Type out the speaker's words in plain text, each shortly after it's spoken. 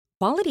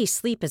Quality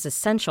sleep is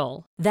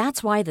essential.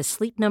 That's why the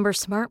Sleep Number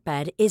Smart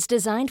Bed is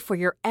designed for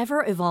your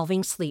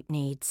ever-evolving sleep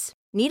needs.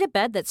 Need a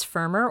bed that's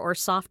firmer or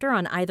softer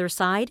on either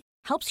side?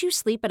 Helps you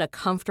sleep at a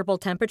comfortable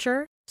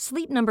temperature?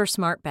 Sleep Number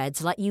Smart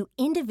Beds let you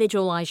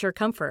individualize your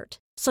comfort,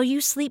 so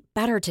you sleep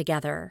better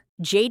together.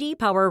 J.D.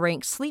 Power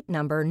ranks Sleep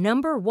Number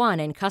number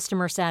one in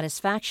customer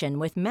satisfaction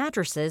with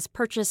mattresses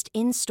purchased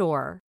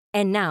in-store.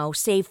 And now,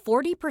 save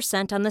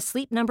 40% on the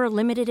Sleep Number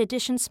Limited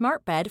Edition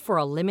Smart Bed for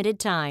a limited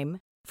time.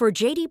 For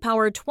J.D.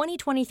 Power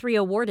 2023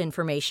 award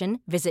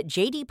information, visit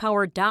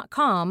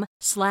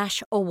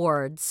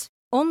jdpower.com/awards.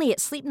 Only at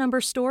Sleep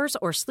Number stores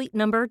or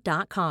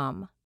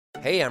sleepnumber.com.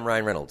 Hey, I'm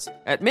Ryan Reynolds.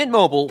 At Mint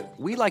Mobile,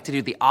 we like to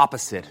do the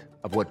opposite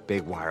of what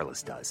Big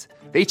Wireless does.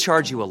 They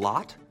charge you a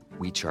lot,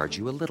 we charge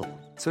you a little.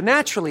 So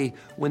naturally,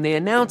 when they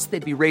announced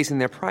they'd be raising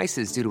their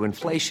prices due to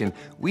inflation,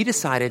 we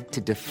decided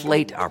to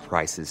deflate our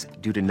prices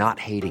due to not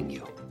hating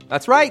you.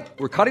 That's right.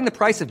 We're cutting the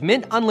price of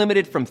Mint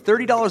Unlimited from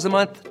 $30 a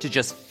month to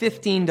just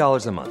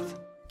 $15 a month.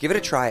 Give it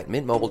a try at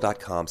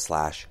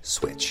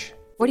mintmobile.com/switch.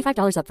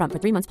 $45 up front for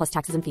 3 months plus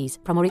taxes and fees.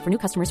 Promo rate for new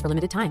customers for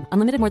limited time.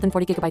 Unlimited more than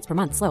 40 gigabytes per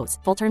month. Slows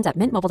full terms at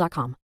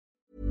mintmobile.com.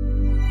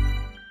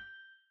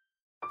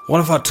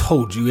 What if I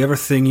told you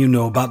everything you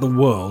know about the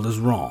world is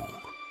wrong?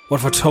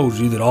 What if I told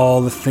you that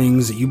all the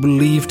things that you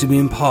believe to be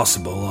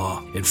impossible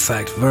are, in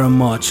fact, very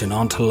much an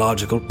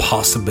ontological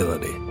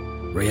possibility?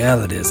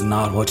 Reality is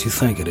not what you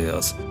think it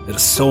is. It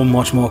is so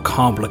much more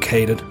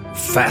complicated,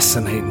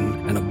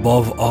 fascinating, and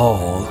above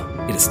all,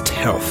 it is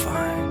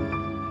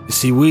terrifying. You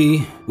see,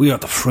 we are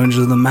at the fringe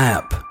of the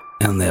map,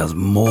 and there's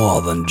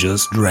more than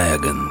just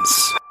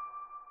dragons.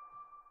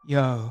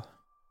 Yo,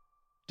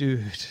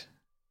 dude,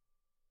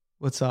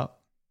 what's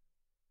up?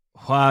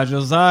 Why,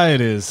 Josiah, it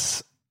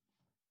is.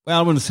 Well,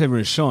 I wouldn't say very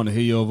reassuring to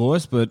hear your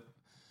voice, but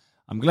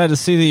I'm glad to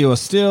see that you are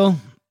still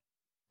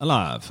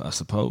alive, I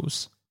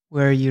suppose.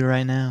 Where are you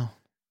right now?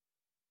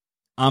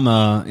 I'm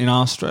in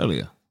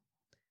Australia.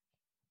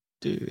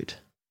 Dude.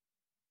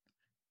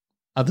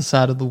 Other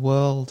side of the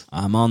world.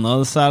 I'm on the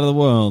other side of the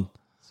world.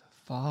 So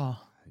far.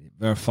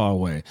 Very far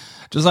away.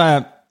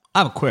 Josiah, I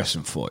have a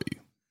question for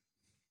you.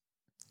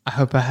 I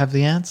hope I have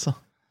the answer.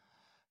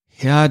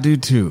 Yeah, I do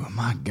too.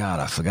 My God,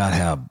 I forgot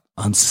how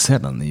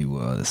unsettling you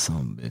were, this son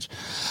of a bitch.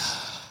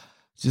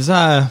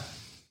 Josiah,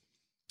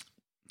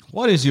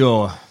 what is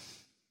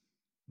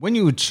when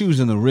you were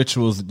choosing the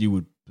rituals that you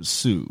would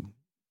pursue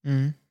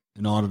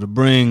in order to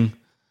bring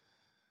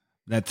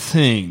that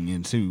thing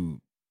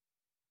into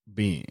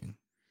being,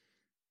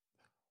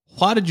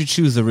 why did you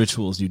choose the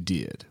rituals you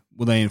did?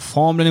 Were they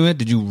informed anyway?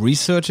 Did you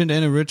research into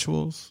any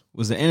rituals?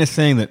 Was there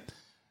anything that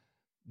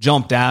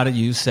jumped out at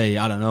you, say,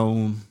 I don't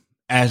know,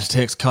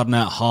 Aztecs cutting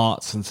out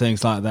hearts and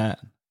things like that?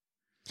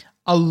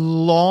 A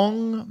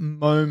long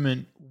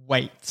moment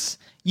waits.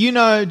 You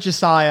know,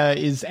 Josiah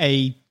is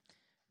a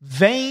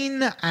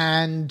vain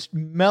and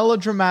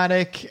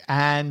melodramatic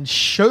and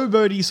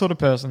showboaty sort of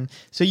person.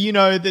 So you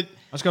know that...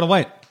 I just got to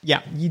wait.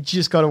 Yeah, you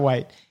just got to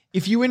wait.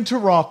 If you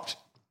interrupt,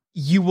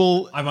 you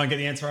will... I won't get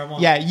the answer I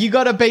want. Yeah, you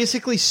got to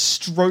basically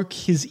stroke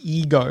his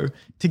ego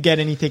to get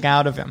anything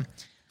out of him.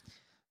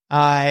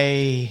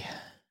 I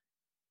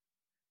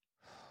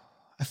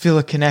feel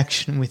a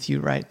connection with you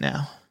right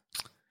now.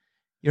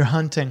 You're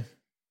hunting.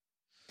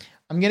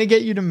 I'm going to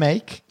get you to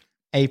make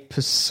a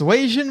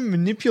persuasion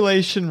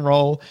manipulation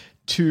roll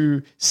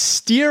to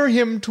steer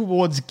him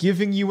towards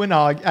giving you an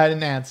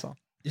answer.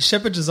 Is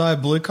Shepherd Josiah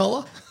blue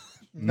collar?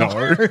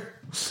 No.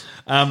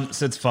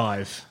 So it's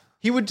 5.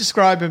 He would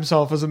describe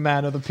himself as a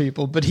man of the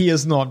people, but he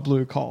is not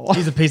blue collar.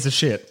 He's a piece of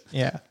shit.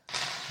 Yeah.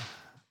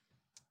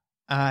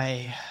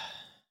 I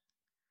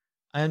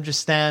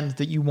understand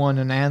that you want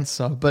an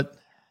answer, but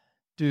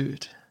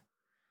dude,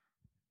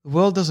 the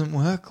world doesn't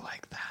work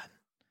like that.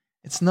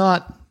 It's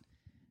not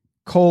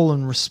call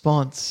and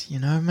response, you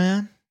know,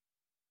 man?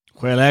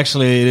 Well,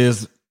 actually, it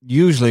is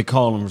usually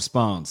call and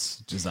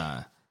response,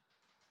 Josiah.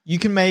 You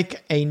can make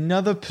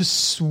another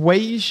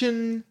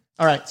persuasion.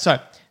 All right, so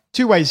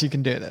 2 ways you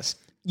can do this.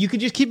 You could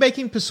just keep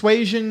making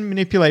persuasion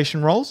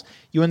manipulation rolls.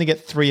 You only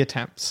get 3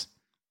 attempts.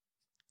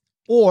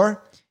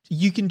 Or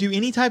you can do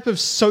any type of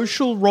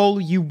social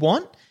roll you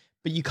want,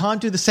 but you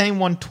can't do the same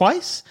one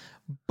twice,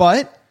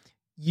 but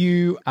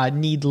you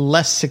need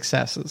less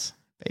successes,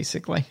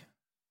 basically.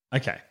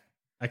 Okay.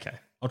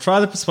 I'll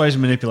try the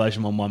persuasion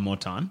manipulation one more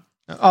time.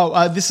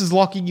 This is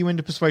locking you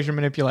into persuasion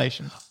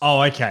manipulation.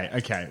 Oh,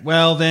 okay.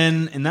 Well,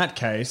 then, in that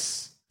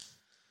case,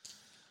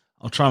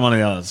 I'll try one of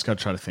the others. Got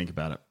to try to think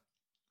about it.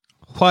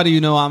 Why do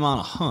you know I'm on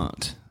a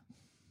hunt?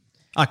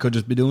 I could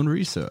just be doing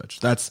research.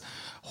 That's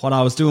what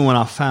I was doing when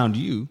I found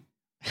you.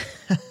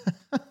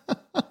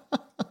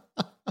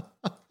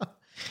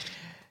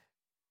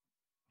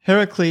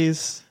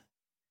 Heracles,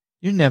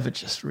 you're never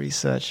just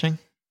researching.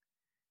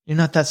 You're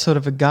not that sort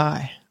of a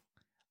guy.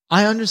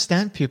 I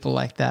understand people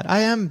like that. I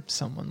am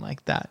someone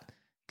like that.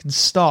 Can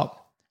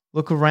stop,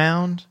 look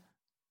around,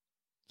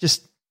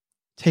 just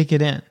take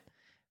it in.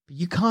 But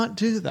you can't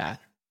do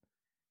that.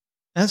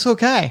 That's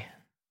okay.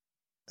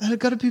 There have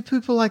got to be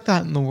people like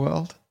that in the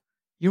world.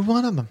 You're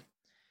one of them.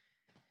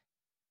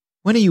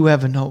 When are you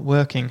ever not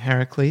working,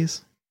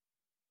 Heracles?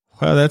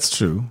 Well, that's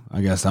true.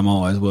 I guess I'm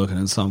always working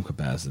in some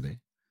capacity.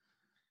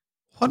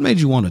 What made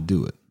you want to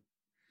do it?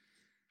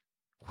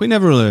 We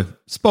never really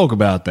spoke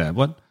about that.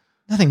 What?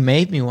 Nothing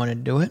made me want to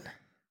do it. I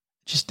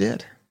just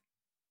did.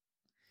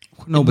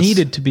 No, it but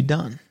needed to be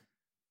done.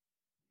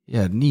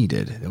 Yeah, it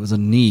needed. There was a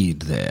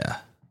need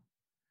there.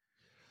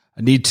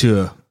 A need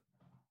to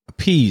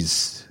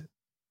appease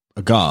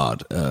a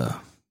god, a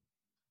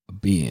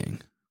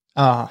being.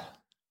 Ah,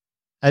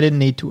 I didn't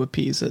need to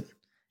appease it.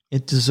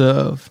 It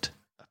deserved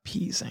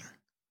appeasing.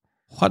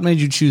 What made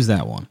you choose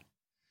that one?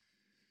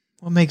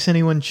 What makes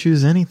anyone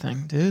choose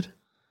anything, dude?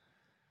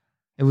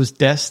 It was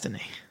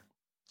destiny.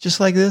 Just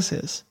like this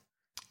is.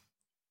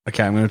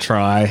 Okay, I'm going to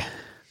try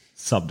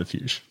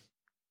subterfuge.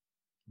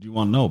 Do you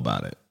want to know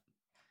about it?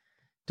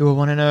 Do I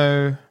want to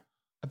know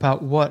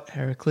about what,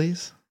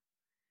 Heracles?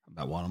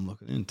 About what I'm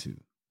looking into.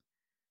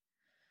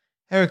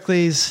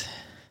 Heracles,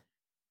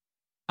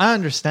 I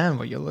understand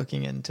what you're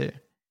looking into.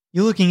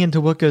 You're looking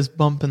into what goes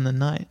bump in the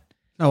night.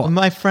 No, But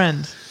my friend,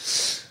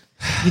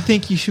 you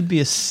think you should be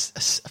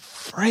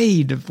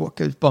afraid of what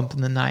goes bump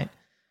in the night.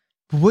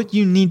 But what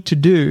you need to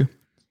do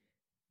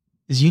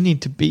is you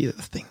need to be the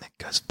thing that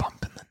goes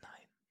bump in the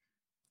night.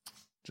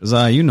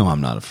 Josiah, you know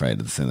I'm not afraid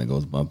of the thing that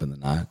goes bump in the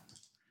night.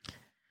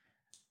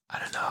 I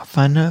don't know if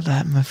I know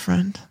that, my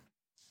friend.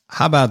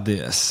 How about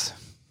this?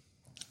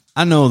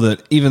 I know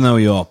that even though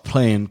you're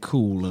playing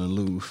cool and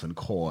aloof and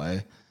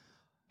coy,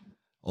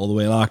 all the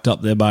way locked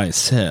up there by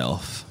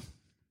yourself,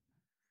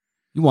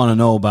 you want to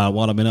know about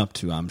what I've been up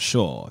to, I'm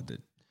sure.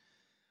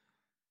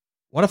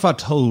 What if I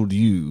told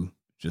you,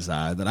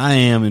 Josiah, that I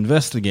am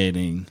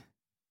investigating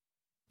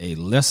a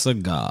lesser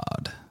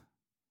god?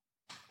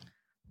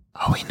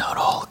 Are we not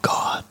all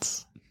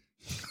gods?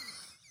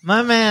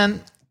 My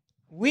man,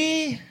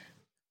 we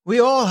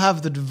all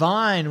have the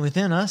divine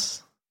within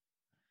us.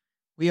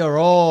 We are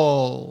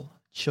all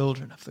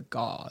children of the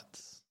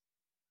gods.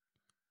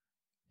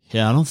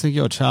 Yeah, I don't think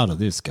you're a child of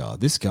this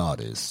god. This god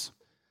he's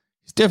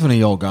definitely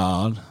your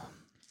god.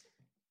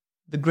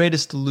 The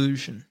greatest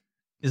illusion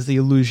is the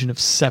illusion of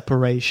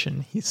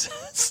separation, he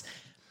says.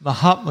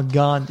 Mahatma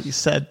Gandhi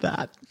said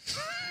that.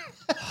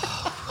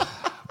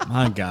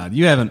 My God,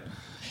 you haven't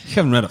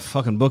read a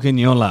fucking book in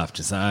your life,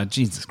 Josiah.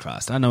 Jesus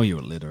Christ, I know you're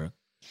illiterate.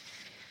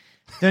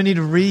 Don't need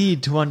to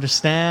read to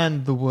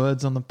understand the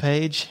words on the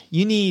page.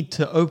 You need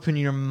to open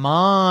your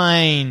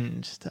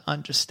mind to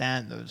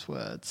understand those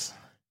words.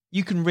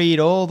 You can read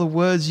all the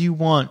words you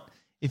want.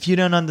 If you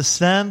don't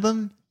understand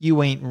them,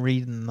 you ain't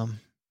reading them.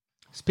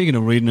 Speaking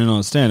of reading and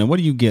understanding, what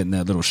do you get in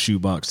that little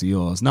shoebox of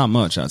yours? Not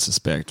much, I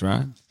suspect,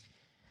 right?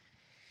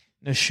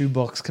 No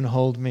shoebox can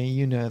hold me.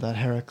 You know that,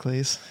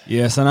 Heracles.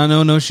 Yes, and I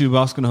know no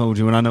shoebox can hold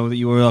you, and I know that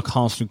you are in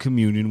constant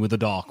communion with the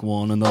Dark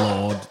One and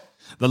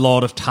the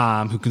Lord of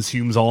Time who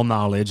consumes all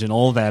knowledge and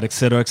all that,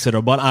 etc.,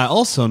 etc. But I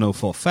also know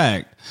for a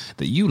fact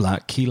that you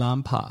like key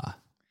lime pie.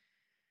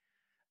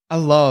 I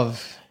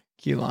love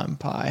key lime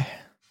pie.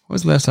 When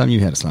was the last time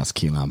you had a slice of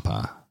key lime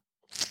pie?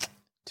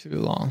 Too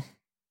long.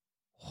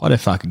 What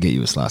if I could get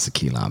you a slice of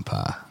key lime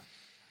pie?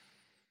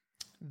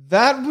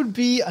 That would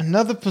be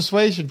another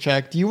persuasion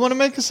check. Do you want to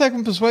make a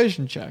second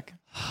persuasion check?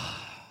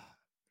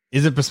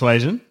 Is it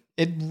persuasion?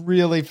 It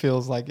really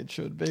feels like it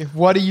should be.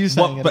 What are you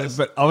saying it is?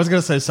 But I was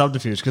going to say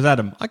subterfuge, because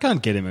Adam, I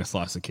can't get him a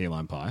slice of key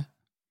lime pie.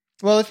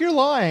 Well, if you're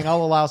lying,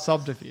 I'll allow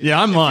subterfuge.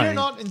 Yeah, I'm lying. If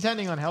you're not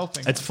intending on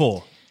helping. It's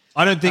 4.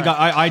 I don't think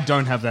I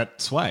don't have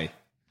that sway.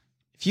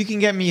 If you can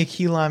get me a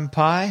key lime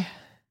pie,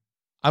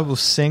 I will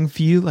sing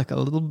for you like a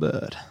little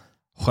bird.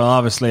 Well,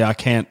 obviously I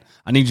can't.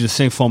 I need you to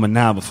sing for me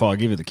now before I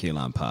give you the key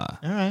lime pie.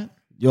 All right.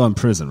 You're in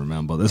prison,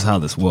 remember? This is how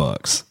this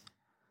works.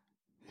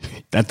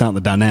 That's not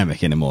the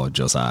dynamic anymore,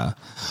 Josiah.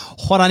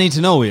 What I need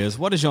to know is,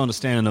 what is your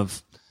understanding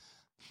of,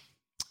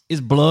 is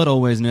blood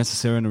always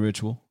necessary in a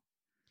ritual?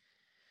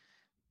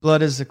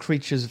 Blood is a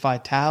creature's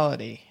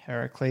vitality,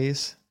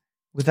 Heracles.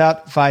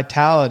 Without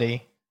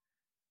vitality,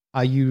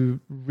 are you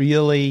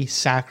really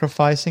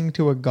sacrificing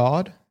to a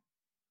god?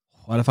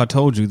 What if I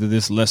told you that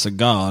this lesser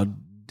god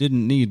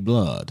didn't need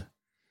blood?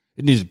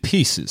 It needed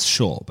pieces,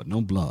 sure, but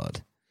no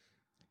blood.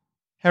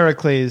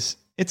 Heracles,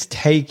 it's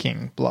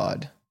taking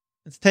blood.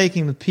 It's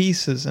taking the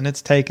pieces and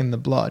it's taking the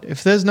blood.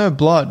 If there's no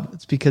blood,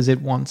 it's because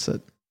it wants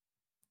it.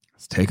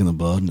 It's taking the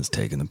blood and it's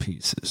taking the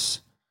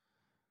pieces.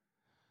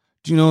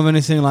 Do you know of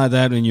anything like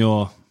that in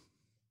your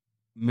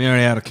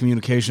myriad of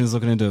communications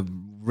looking into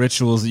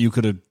rituals that you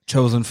could have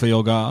chosen for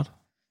your god?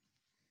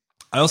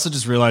 I also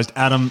just realized,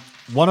 Adam,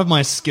 one of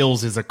my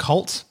skills is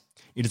occult.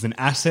 It is an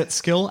asset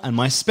skill, and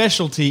my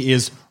specialty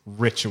is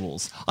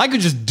rituals. I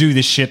could just do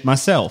this shit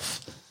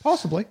myself.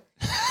 Possibly.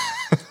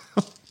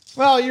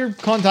 Well, you're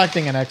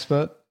contacting an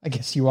expert. I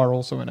guess you are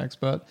also an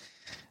expert.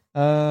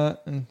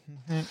 Heracles,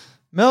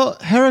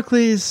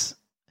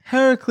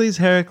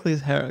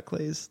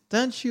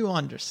 don't you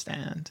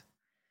understand?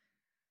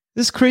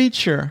 This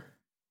creature,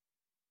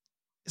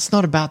 it's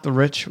not about the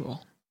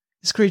ritual.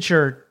 This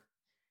creature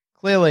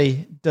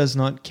clearly does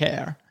not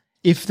care.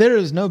 If there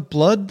is no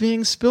blood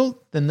being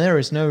spilt, then there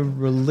is no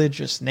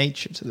religious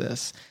nature to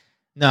this.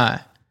 No,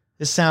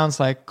 This sounds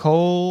like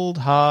cold,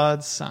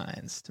 hard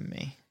science to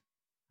me.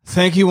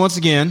 Thank you once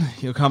again.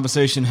 Your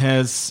conversation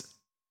has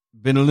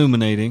been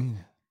illuminating.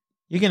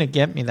 You're going to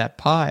get me that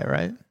pie,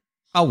 right?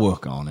 I'll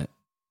work on it.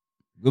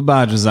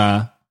 Goodbye,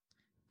 Josiah.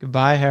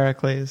 Goodbye,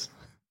 Heracles.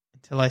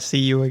 Until I see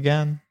you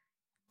again.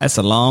 That's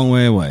a long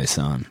way away,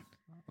 son.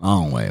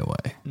 Long way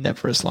away.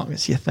 Never as long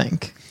as you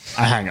think.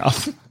 I hang up.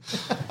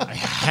 I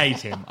hate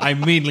him. I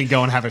immediately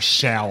go and have a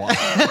shower.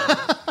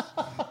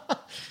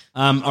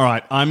 All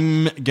right,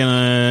 I'm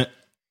gonna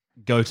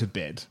go to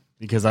bed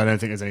because I don't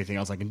think there's anything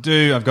else I can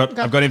do. I've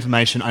got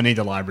information. I need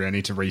the library. I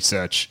need to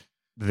research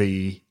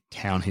the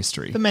town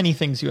history. The many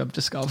things you have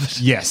discovered.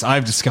 Yes,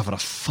 I've discovered a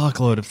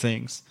fuckload of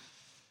things.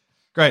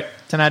 Great.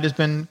 Tonight has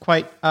been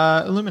quite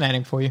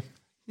illuminating for you.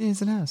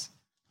 Yes, it has.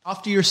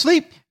 After your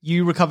sleep,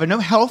 you recover no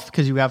health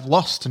because you have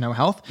lost no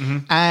health,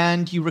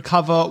 and you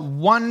recover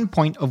 1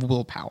 point of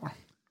willpower.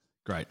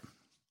 Great.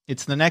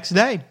 It's the next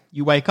day.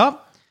 You wake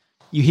up.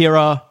 You hear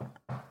a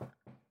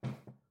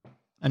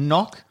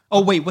knock.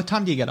 Oh, wait. What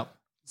time do you get up?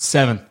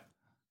 7.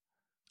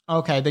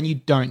 Okay, then you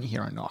don't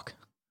hear a knock.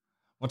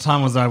 What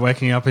time was I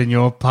waking up in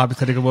your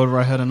hypothetical world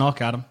where I heard a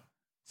knock, Adam?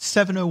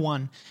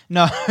 7:01.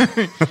 No,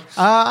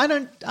 I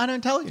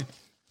don't tell you.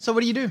 So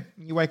what do?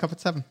 You wake up at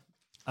 7.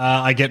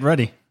 I get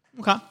ready.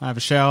 Okay. I have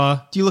a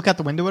shower. Do you look out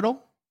the window at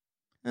all?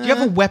 Do you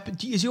have a weapon?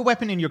 Is your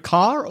weapon in your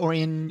car or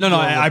in? No,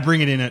 I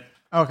bring it in at.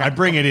 Okay. I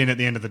bring it in at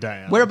the end of the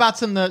day.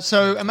 Whereabouts in the?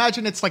 So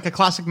imagine it's like a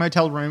classic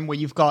motel room where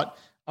you've got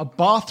a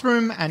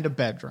bathroom and a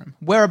bedroom.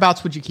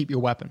 Whereabouts would you keep your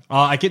weapon?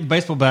 I keep the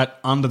baseball bat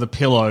under the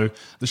pillow.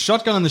 The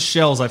shotgun and the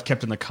shells I've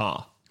kept in the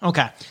car.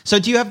 Okay. So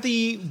do you have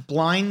the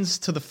blinds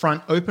to the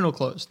front open or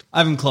closed? I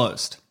haven't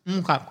closed.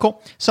 Okay,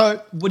 cool.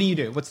 So what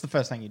do? What's the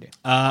first thing you do?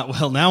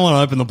 Well, now I want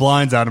to open the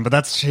blinds, Adam, but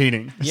that's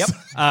cheating. Yep.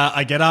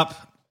 I get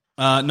up.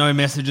 No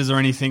messages or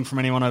anything from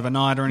anyone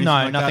overnight or anything No,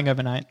 like nothing that.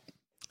 overnight.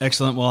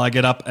 Excellent. Well, I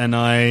get up and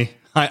I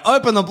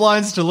open the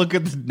blinds to look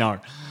at the... No.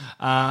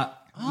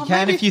 You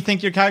can if you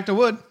think your character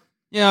would.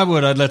 Yeah, I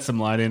would. I'd let some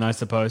light in, I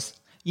suppose.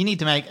 You need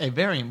to make a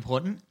very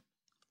important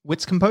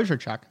wits composure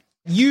check.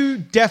 You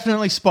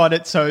definitely spot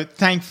it, so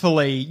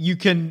thankfully you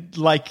can,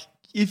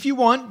 if you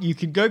want, you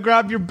could go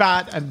grab your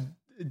bat and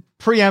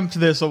preempt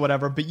this or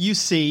whatever, but you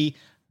see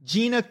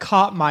Gina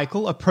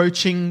Cartmichael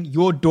approaching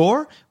your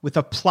door with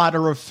a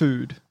platter of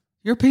food.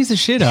 You're a piece of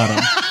shit,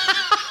 Adam.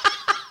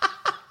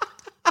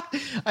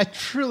 I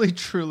truly,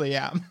 truly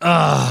am.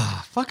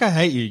 Fuck, I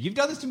hate you. You've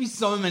done this to me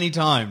so many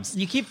times.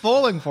 You keep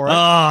falling for it.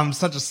 I'm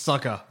such a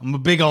sucker. I'm a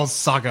big old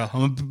sucker.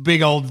 I'm a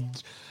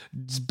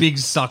big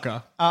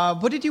sucker.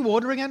 What did you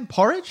order again?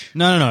 Porridge?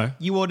 No.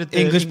 You ordered the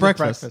English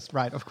breakfast.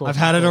 Right, of course. I've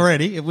had it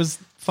already. It was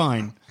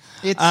fine.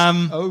 It's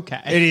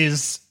okay. It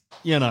is,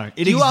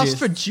 it You asked exists.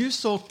 for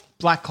juice or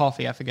black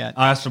coffee? I forget.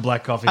 I asked for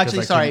black coffee. 'cause Actually,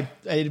 I sorry.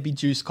 couldn't- It'd be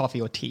juice,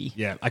 coffee, or tea.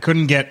 Yeah, I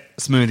couldn't get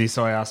smoothie,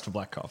 so I asked for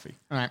black coffee.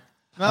 All right.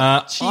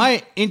 Well,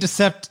 I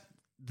intercept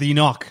the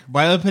knock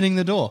by opening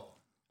the door.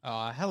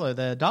 hello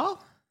there,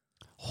 doll.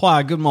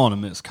 Why, good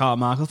morning, Miss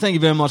Carmichael. Thank you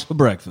very much for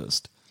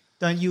breakfast.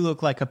 Don't you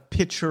look like a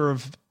picture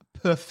of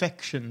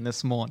perfection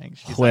this morning?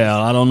 She says.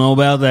 Well, I don't know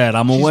about that.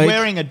 I'm She's awake.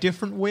 wearing a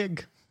different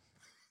wig.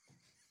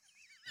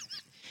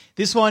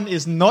 This one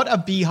is not a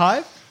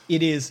beehive.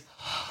 It is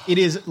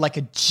like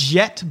a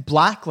jet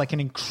black, like an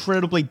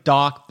incredibly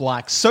dark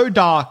black. So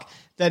dark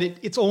that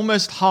it's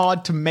almost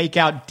hard to make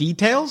out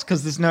details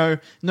because there's not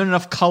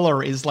enough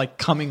color is like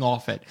coming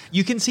off it.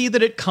 You can see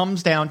that it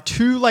comes down,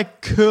 2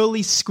 like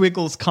curly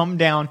squiggles come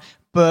down,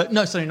 but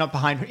no, sorry, not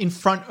behind her, in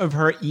front of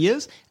her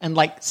ears and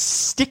like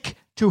stick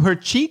to her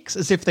cheeks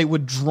as if they were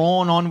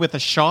drawn on with a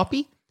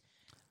Sharpie.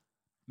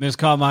 Miss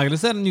Carmichael,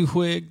 is that a new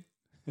wig?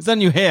 Is that a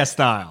new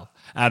hairstyle?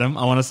 Adam,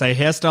 I want to say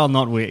hairstyle,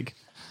 not wig.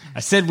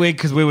 I said wig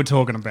because we were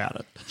talking about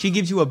it. She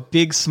gives you a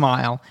big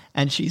smile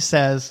and she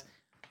says,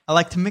 I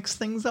like to mix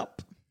things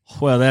up.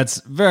 Well, that's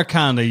very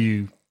kind of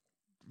you.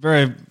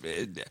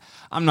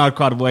 I'm not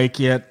quite awake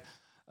yet.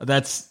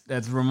 That's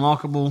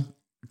remarkable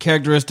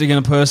characteristic in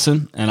a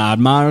person, and I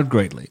admire it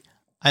greatly.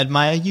 I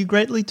admire you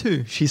greatly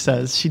too, she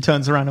says. She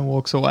turns around and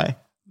walks away.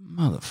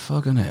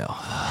 Motherfucking hell.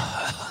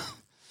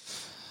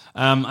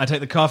 I take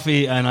the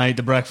coffee and I eat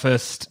the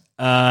breakfast.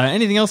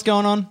 Anything else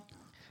going on?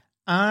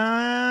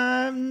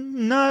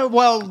 No.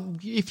 Well,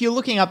 if you're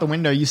looking out the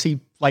window, you see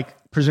like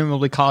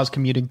presumably cars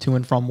commuting to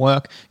and from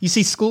work. You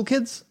see school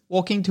kids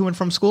walking to and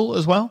from school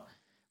as well,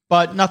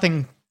 but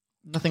nothing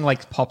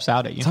like pops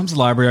out at you. Time's the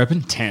library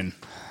open? 10.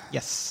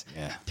 Yes.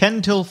 Yeah.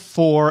 10 till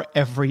 4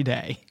 every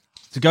day.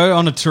 To go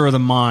on a tour of the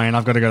mine,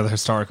 I've got to go to the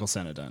historical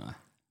center, don't I?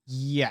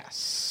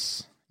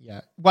 Yes. Yeah.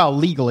 Well,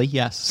 legally,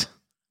 yes.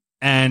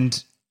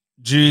 And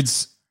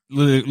Jude's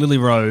Lily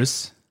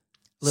Rose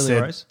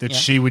said Rose, that yeah.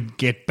 she would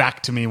get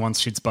back to me once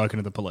she'd spoken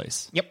to the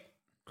police. Yep.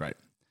 Great.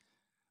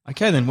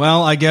 Okay, then.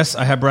 Well, I guess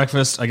I have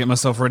breakfast. I get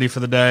myself ready for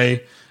the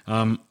day.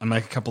 I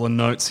make a couple of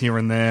notes here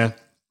and there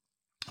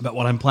about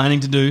what I'm planning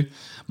to do.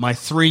 My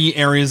 3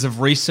 areas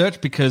of research,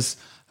 because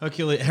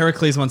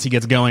Heracles, once he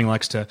gets going,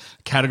 likes to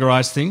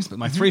categorize things. But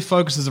my 3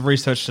 focuses of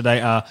research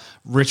today are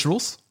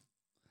rituals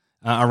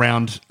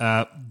around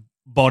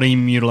body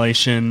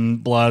mutilation,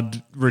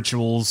 blood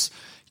rituals,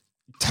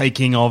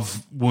 taking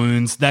of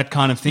wounds, that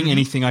kind of thing.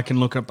 Anything I can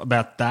look up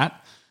about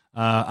that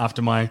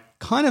after my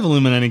kind of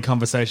illuminating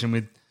conversation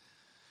with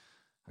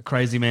a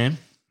crazy man.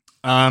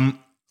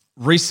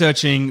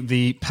 Researching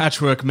the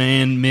Patchwork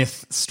Man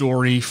myth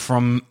story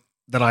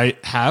that I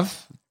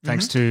have,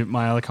 thanks to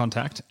my other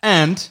contact,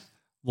 and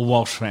the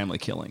Walsh family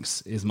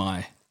killings is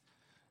my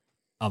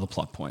other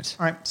plot point.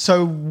 All right.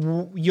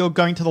 So you're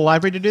going to the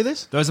library to do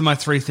this? Those are my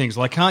three things.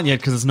 Well, I can't yet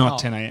because it's not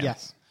 10 a.m.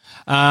 Yes.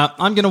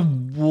 I'm going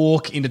to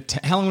walk into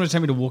how long will it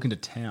take me to walk into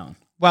town?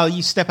 Well,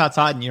 you step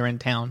outside and you're in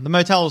town. The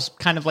motel's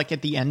kind of like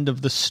at the end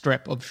of the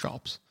strip of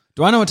shops.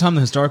 Do I know what time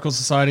the Historical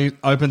Society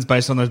opens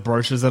based on those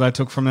brochures that I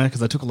took from there?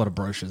 Because I took a lot of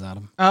brochures,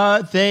 Adam.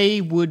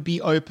 They would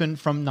be open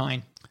from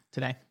 9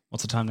 today.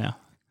 What's the time now?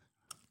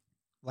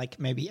 Like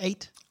maybe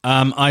 8.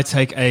 I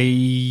take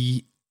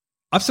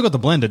I've still got the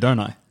blender, don't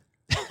I?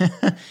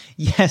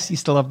 Yes, you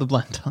still have the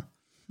blender.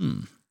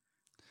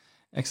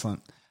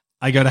 Excellent.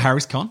 I go to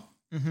Harry's Con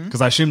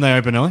because I assume they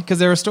open early because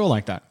they're a store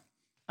like that.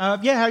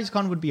 Yeah, Harry's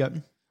Con would be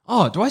open.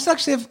 Oh, do I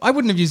actually have... I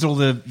wouldn't have used all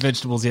the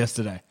vegetables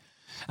yesterday.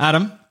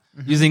 Adam,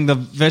 using the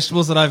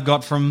vegetables that I've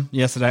got from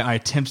yesterday, I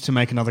attempt to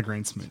make another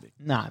green smoothie.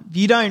 Nah,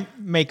 you don't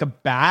make a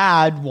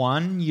bad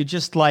one. You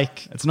just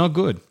It's not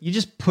good. You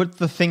just put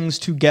the things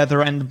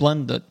together and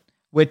blend it,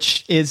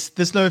 which is...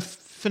 There's no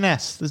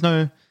finesse. There's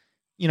no,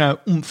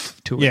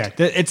 oomph to it. Yeah,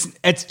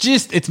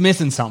 it's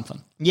missing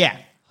something. Yeah.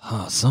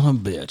 Oh, son of a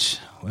bitch.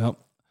 Well,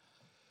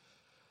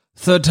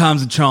 third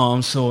time's a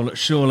charm,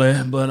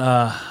 surely, but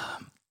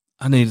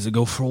I needed to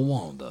go for a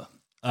wander.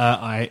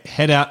 I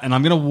head out and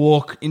I'm going to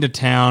walk into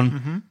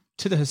town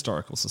to the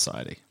Historical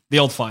Society, the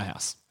old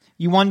firehouse.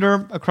 You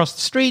wander across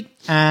the street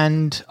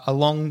and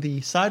along the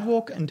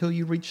sidewalk until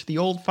you reach the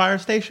old fire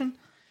station.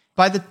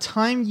 By the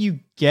time you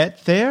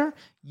get there,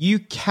 you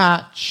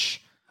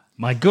catch...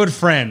 My good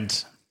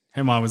friend,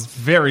 whom I was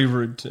very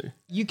rude to.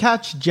 You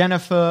catch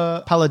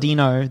Jennifer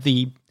Palladino,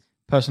 the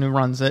person who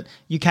runs it.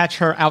 You catch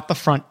her out the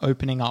front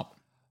opening up.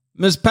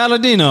 Miss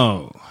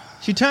Palladino.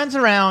 She turns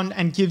around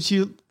and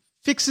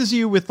fixes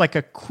you with like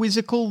a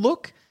quizzical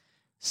look.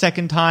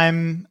 Second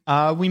time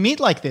we meet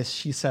like this,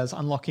 she says,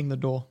 unlocking the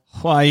door.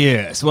 Why,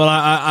 yes. Well,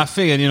 I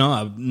figured,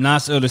 a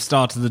nice early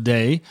start to the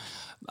day.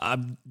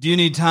 Do you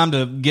need time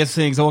to get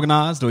things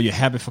organized, or are you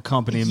happy for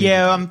company?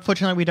 Yeah,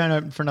 unfortunately, we don't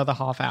open for another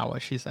half hour,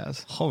 she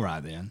says. All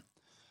right, then.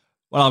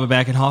 Well, I'll be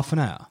back in half an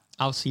hour.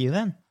 I'll see you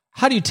then.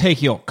 How do you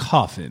take your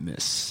coffee,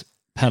 Miss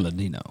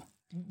Palladino?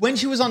 When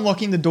she was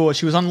unlocking the door,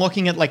 she was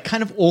unlocking it like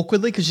kind of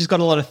awkwardly because she's got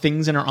a lot of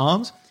things in her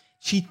arms.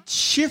 She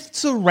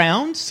shifts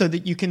around so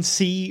that you can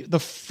see the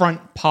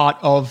front part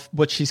of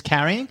what she's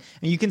carrying.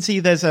 And you can see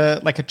there's a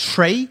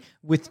tray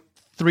with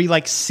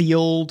 3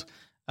 sealed,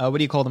 what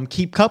do you call them,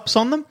 keep cups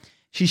on them.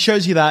 She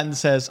shows you that and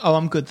says, "Oh,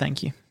 I'm good,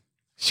 thank you."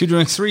 She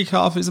drinks 3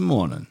 coffees a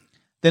morning.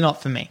 They're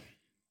not for me.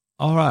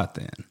 All right,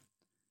 then.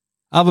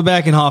 I'll be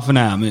back in half an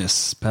hour,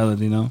 Miss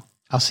Palladino.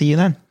 I'll see you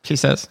then, she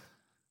says.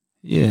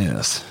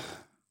 Yes.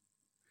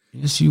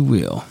 Yes, you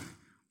will.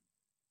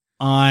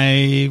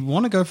 I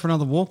want to go for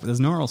another walk, but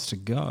there's nowhere else to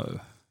go. I'm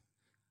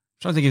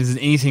trying to think if there's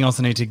anything else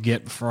I need to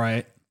get before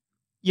I...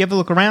 You have a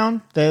look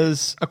around.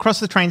 There's across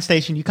the train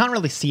station. You can't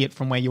really see it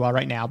from where you are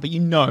right now, but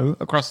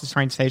across the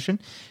train station,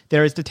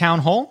 there is the town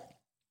hall,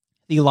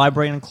 the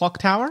library and clock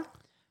tower.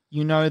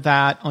 You know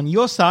that on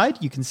your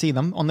side, you can see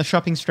them. On the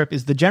shopping strip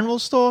is the general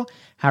store,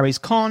 Harry's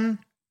Con,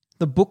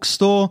 the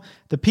bookstore,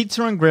 the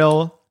pizza and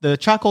grill, the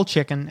charcoal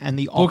chicken, and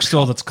the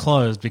bookstore that's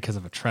closed because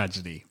of a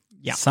tragedy.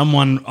 Yeah.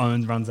 Someone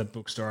runs that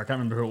bookstore. I can't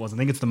remember who it was. I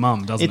think it's the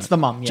mum, doesn't it? It's the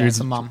mum, yeah, it's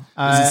the mum.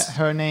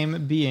 Her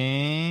name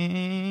being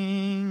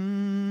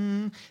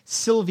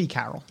Sylvie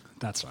Carroll.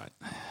 That's right.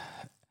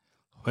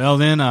 Well,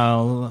 then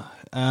I'll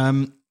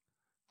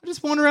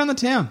just wander around the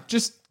town.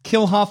 Just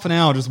kill half an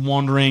hour just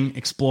wandering,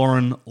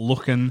 exploring,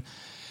 looking.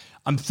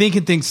 I'm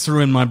thinking things through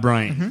in my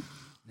brain.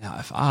 Now,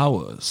 if I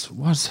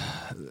what's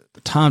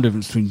the time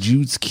difference between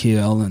Jude's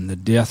kill and the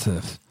death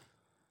of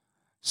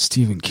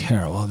Stephen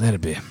Carroll? Well, that'd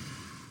be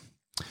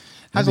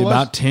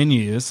about 10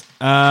 years.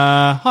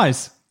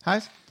 Highs. All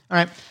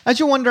right. As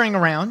you're wandering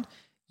around,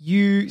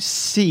 you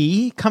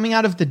see, coming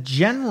out of the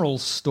general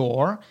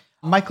store,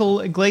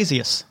 Michael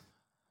Iglesias.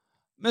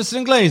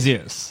 Mr.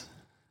 Iglesias.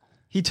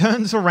 He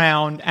turns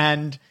around,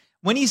 and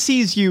when he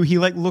sees you, he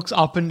looks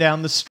up and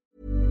down the street.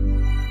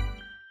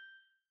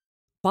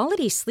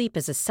 Quality sleep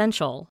is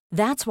essential.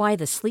 That's why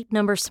the Sleep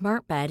Number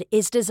Smart Bed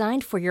is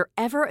designed for your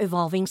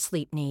ever-evolving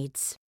sleep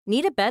needs.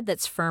 Need a bed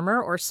that's firmer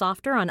or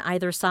softer on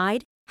either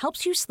side?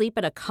 Helps you sleep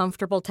at a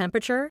comfortable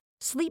temperature?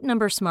 Sleep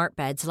Number Smart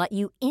Beds let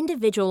you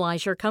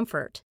individualize your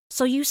comfort,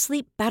 so you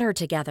sleep better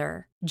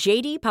together.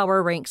 J.D.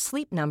 Power ranks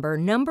Sleep Number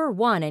number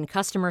 1 in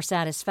customer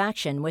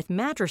satisfaction with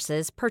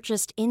mattresses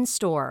purchased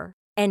in-store.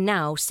 And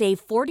now,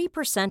 save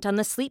 40% on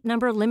the Sleep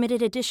Number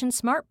Limited Edition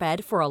Smart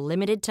Bed for a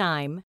limited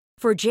time.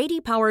 For J.D.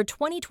 Power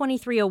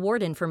 2023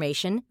 award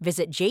information,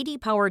 visit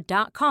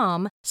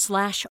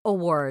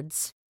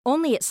jdpower.com/awards.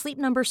 Only at Sleep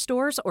Number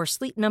stores or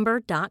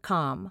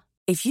sleepnumber.com.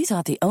 If you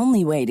thought the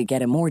only way to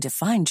get a more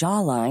defined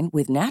jawline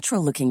with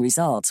natural-looking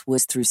results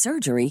was through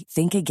surgery,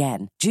 think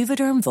again.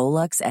 Juvederm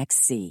Volux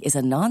XC is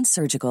a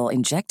non-surgical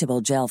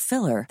injectable gel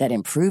filler that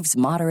improves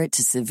moderate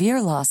to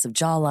severe loss of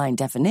jawline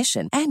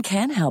definition and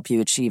can help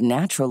you achieve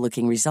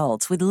natural-looking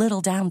results with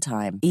little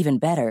downtime. Even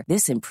better,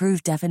 this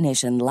improved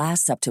definition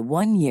lasts up to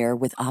 1 year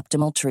with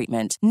optimal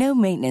treatment. No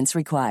maintenance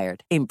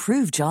required.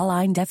 Improve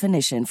jawline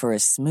definition for a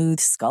smooth,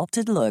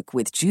 sculpted look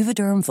with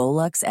Juvederm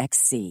Volux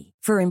XC.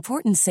 For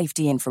important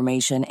safety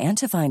information and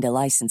to find a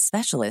licensed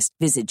specialist,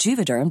 visit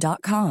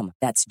Juvederm.com.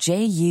 That's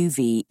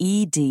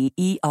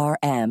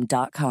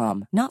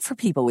JUVEDERM.com. Not for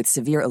people with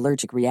severe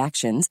allergic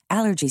reactions,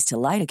 allergies to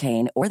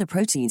lidocaine, or the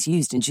proteins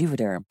used in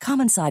Juvederm.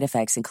 Common side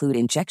effects include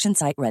injection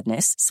site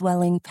redness,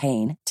 swelling,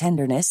 pain,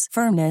 tenderness,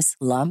 firmness,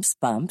 lumps,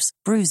 bumps,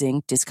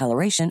 bruising,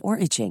 discoloration, or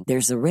itching.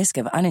 There's a risk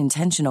of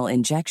unintentional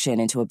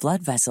injection into a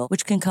blood vessel,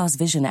 which can cause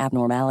vision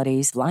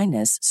abnormalities,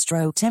 blindness,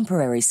 stroke,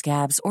 temporary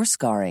scabs, or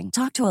scarring.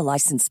 Talk to a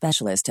licensed specialist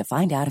to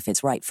find out if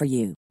it's right for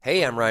you.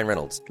 Hey, I'm Ryan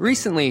Reynolds.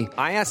 Recently,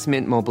 I asked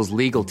Mint Mobile's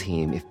legal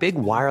team if big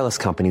wireless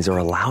companies are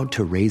allowed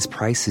to raise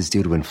prices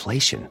due to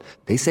inflation.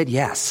 They said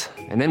yes.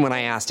 And then when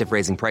I asked if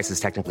raising prices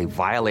technically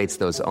violates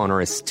those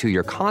onerous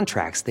 2-year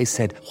contracts, they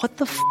said, "What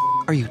the f***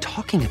 are you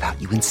talking about,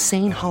 you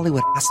insane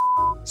Hollywood ass?"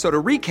 So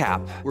to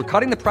recap, we're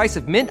cutting the price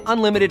of Mint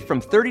Unlimited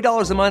from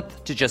 $30 a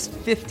month to just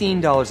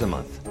 $15 a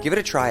month. Give it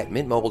a try at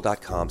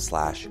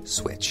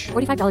mintmobile.com/switch.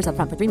 $45 up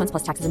front for 3 months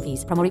plus taxes and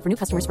fees. Promo rate for new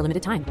customers for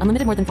limited time.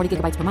 Unlimited more than 40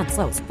 gigabytes per month.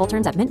 Slows full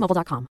terms at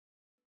mintmobile.com.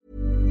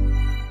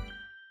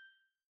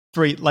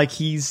 Like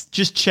he's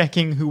just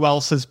checking who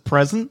else is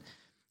present,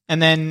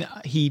 and then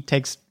he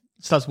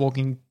starts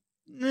walking.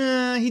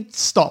 He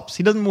stops.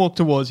 He doesn't walk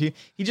towards you.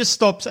 He just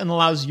stops and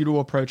allows you to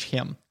approach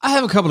him. I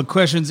have a couple of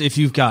questions if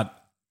you've got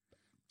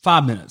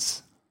 5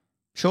 minutes.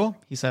 Sure,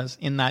 he says,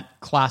 in that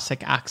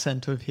classic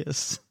accent of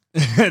his.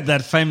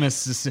 That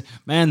famous,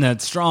 man,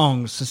 that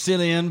strong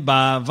Sicilian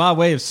by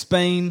way of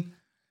Spain.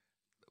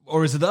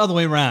 Or is it the other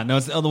way around? No,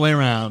 it's the other way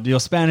around. Your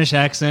Spanish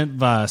accent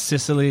by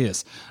Sicily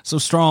is so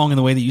strong in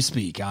the way that you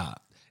speak.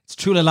 It's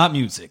truly like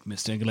music,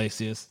 Mr.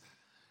 Iglesias.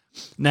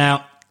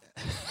 Now,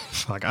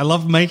 fuck, I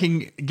love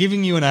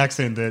giving you an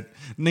accent that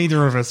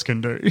neither of us can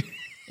do.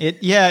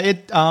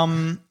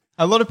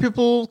 A lot of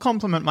people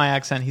compliment my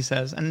accent, he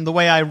says, and the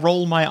way I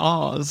roll my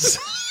R's.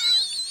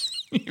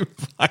 You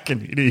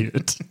fucking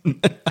idiot.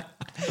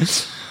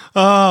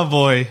 Oh,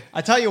 boy.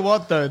 I tell you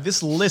what, though,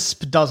 this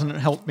lisp doesn't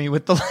help me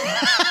with the...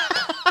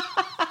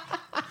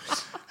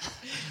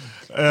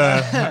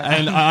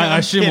 and I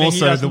assume kidding,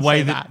 also the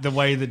way that.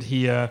 that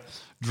he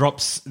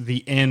drops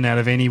the N out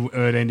of any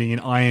word ending in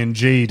ing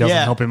doesn't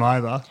help him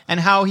either. And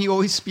how he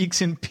always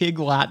speaks in pig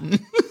Latin.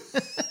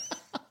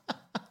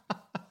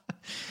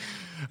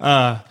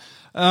 Mr.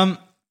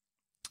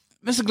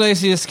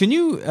 Iglesias, can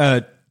you...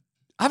 I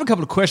have a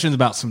couple of questions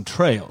about some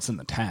trails in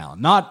the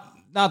town. Not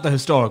the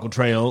historical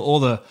trail or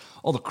the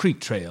creek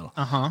trail.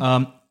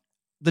 Uh-huh.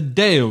 The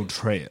Dale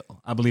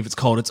Trail, I believe it's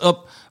called. It's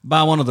up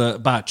by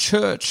by a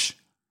church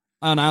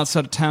on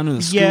outside of town in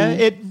the school. Yeah,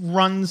 it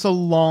runs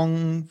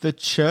along the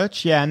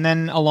church, and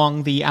then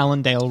along the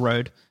Allendale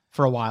Road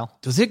for a while.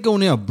 Does it go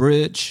near a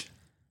bridge?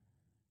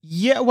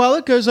 Yeah, well,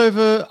 it goes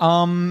over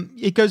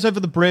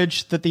the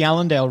bridge that the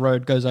Allendale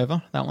Road goes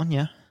over. That one,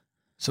 yeah.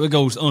 So it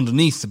goes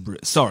underneath the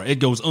bridge. Sorry, it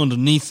goes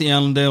underneath the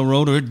Allendale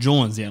Road, or it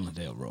joins the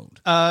Allendale Road?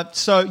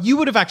 So you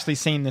would have actually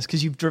seen this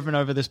because you've driven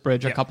over this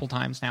bridge a couple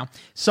times now.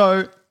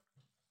 So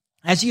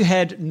as you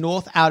head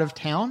north out of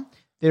town,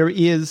 there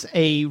is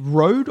a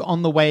road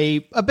on the way,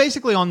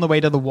 basically on the way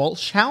to the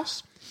Walsh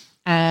house,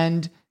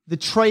 and the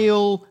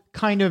trail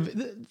kind of,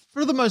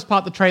 for the most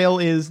part, the trail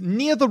is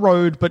near the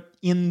road, but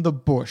in the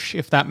bush,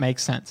 if that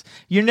makes sense.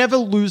 You're never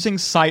losing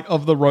sight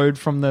of the road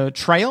from the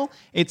trail.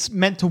 It's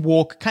meant to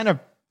walk kind of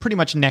pretty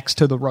much next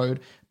to the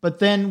road. But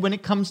then when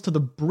it comes to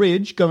the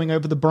bridge going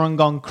over the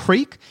Burrungong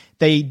Creek,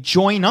 they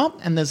join up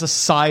and there's a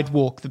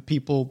sidewalk that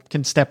people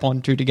can step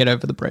onto to get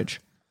over the bridge.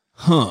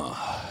 Huh.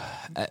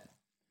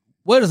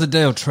 Where does the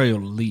Dale Trail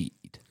lead?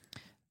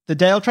 The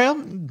Dale Trail?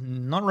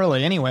 Not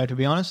really anywhere, to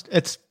be honest.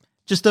 It's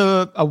just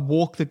a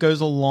walk that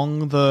goes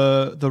along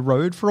the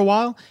road for a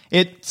while.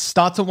 It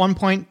starts at one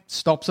point,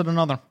 stops at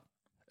another.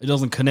 It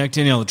doesn't connect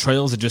to any other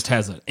trails. It just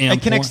has an end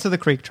It connects to the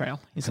creek trail.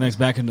 It connects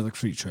back into the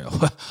creek trail.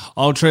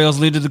 All trails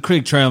lead to the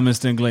creek trail,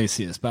 Mr.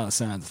 Iglesias, by the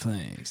sounds of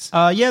things.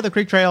 Yeah, the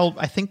creek trail,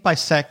 I think,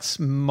 bisects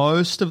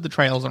most of the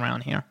trails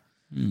around here.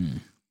 I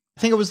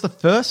think it was the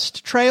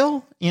first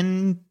trail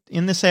in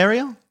this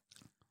area.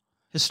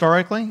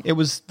 Historically, it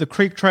was the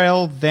creek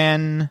trail,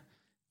 then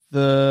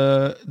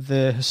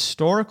the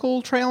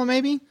historical trail,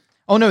 maybe?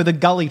 Oh, no, the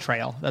gully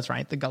trail. That's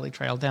right, the gully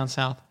trail down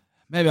south.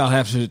 Maybe I'll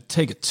have to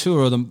take a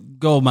tour of the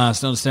gold mines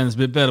to understand this a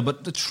bit better,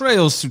 but the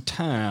trails through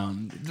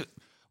town,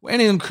 were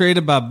any of them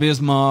created by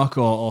Bismarck,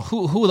 or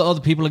who were the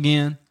other people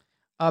again?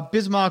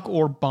 Bismarck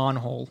or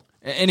Barnhole.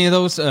 Any of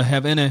those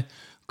have any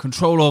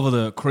control over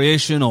the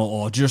creation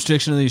or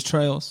jurisdiction of these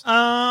trails?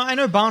 I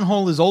know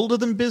Barnhole is older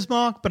than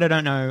Bismarck, but I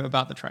don't know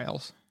about the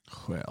trails.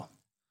 Well,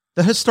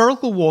 The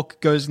historical walk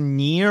goes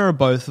near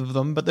both of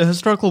them, but the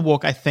historical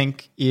walk, I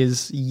think,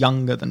 is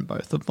younger than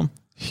both of them.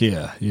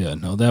 Yeah,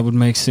 no, that would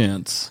make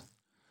sense.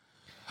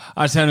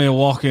 I was having to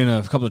walk in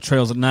a couple of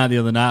trails at night the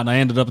other night, and I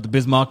ended up at the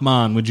Bismarck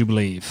Mine, would you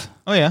believe?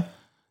 Oh, yeah.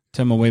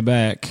 Tell my way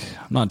back.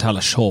 I'm not entirely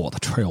sure what the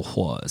trail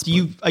was.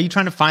 Are you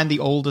trying to find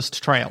the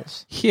oldest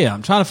trails? Yeah,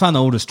 I'm trying to find the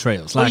oldest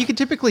trails. Well, you can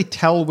typically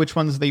tell which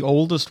one's the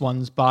oldest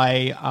ones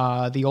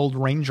by the old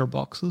ranger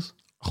boxes.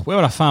 Where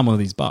would I find one of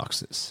these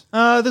boxes?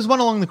 There's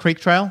one along the creek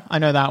trail. I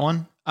know that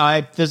one.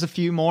 There's a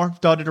few more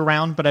dotted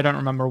around, but I don't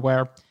remember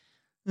where.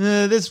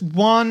 There's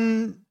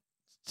one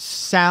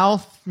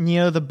south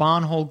near the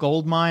Barnhole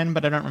Gold Mine,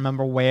 but I don't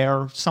remember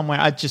where. Somewhere.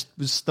 I just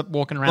was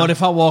walking around. But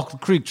if I walk the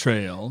creek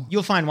trail...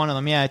 You'll find one of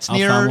them, yeah. It's I'll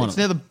find one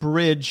near the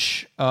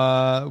bridge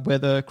where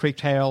the creek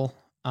trail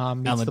meets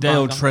and the the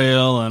Dale Barnhole.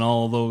 Trail and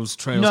all those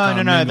trails.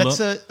 No. That's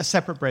a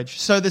separate bridge.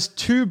 So there's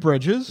two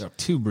bridges. There are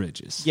two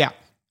bridges. Yeah.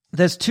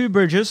 There's two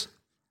bridges.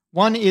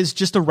 One is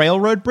just a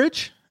railroad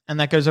bridge, and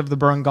that goes over the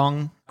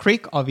Burrungong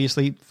Creek.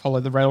 Obviously, follow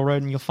the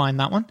railroad and you'll find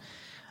that one.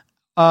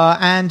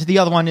 And the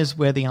other one is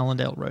where the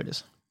Allendale Road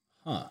is.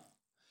 Huh.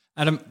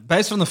 Adam,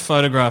 based on the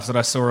photographs that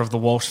I saw of the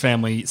Walsh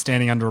family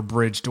standing under a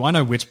bridge, do I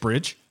know which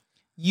bridge?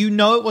 You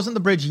know it wasn't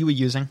the bridge you were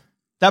using.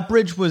 That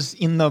bridge was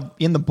in the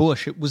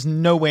bush. It was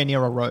nowhere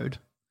near a road.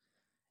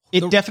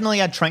 It definitely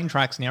had train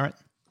tracks near it.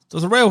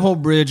 Does a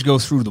railroad bridge go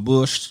through the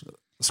bush,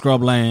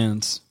 scrub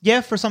lands,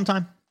 Yeah, for some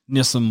time.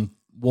 near some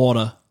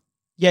water?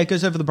 Yeah, it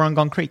goes over the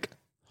Burrungong Creek.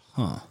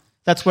 Huh.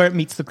 That's where it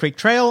meets the creek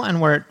trail and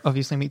where it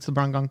obviously meets the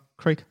Burrungong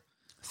Creek.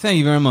 Thank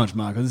you very much,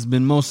 Michael. This has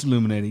been most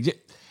illuminating.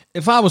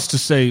 If I was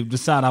to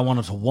decide I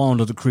wanted to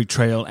wander the creek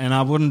trail and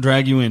I wouldn't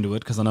drag you into it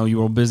because I know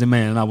you're a busy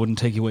man and I wouldn't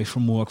take you away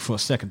from work for a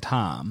second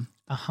time.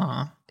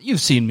 Uh-huh. You've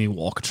seen me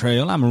walk a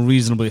trail. I'm a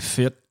reasonably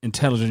fit,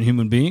 intelligent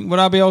human being. Would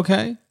I be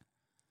okay?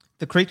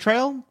 The creek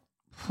trail?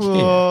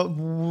 Yeah.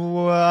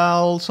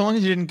 Well, so long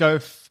as you didn't go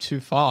too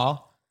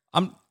far.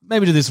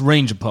 Maybe to this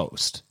ranger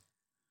post.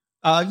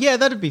 Yeah,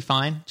 that'd be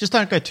fine. Just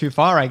don't go too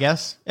far, I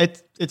guess.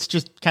 It's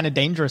just kind of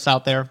dangerous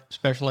out there,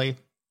 especially.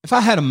 If I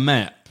had a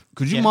map,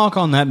 could you mark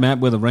on that map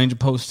where the ranger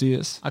post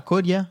is? I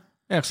could, yeah.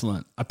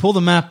 Excellent. I pull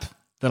the map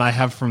that I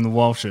have from the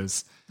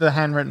Walshes. The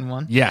handwritten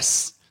one.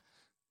 Yes.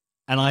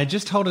 And I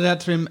just hold it out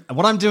to him.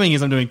 What I'm doing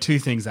is I'm doing two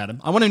things, Adam.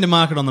 I want him to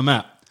mark it on the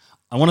map.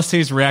 I want to see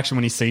his reaction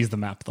when he sees the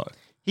map, though.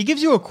 He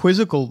gives you a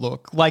quizzical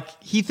look. Like,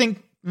 he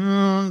think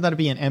that'd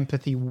be an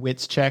empathy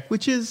wits check,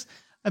 which is,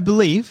 I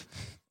believe,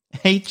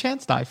 a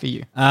chance die for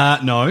you.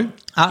 No.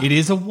 It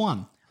is a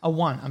 1. A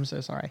 1. I'm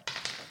so sorry.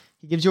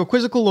 He gives you a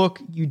quizzical look.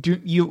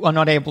 You are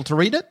not able to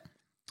read it.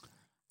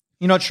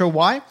 You're not sure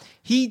why.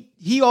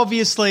 He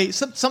obviously,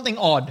 something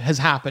odd has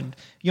happened.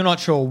 You're not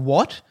sure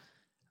what,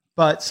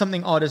 but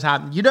something odd has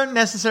happened. You don't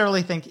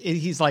necessarily think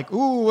he's like,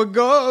 ooh, a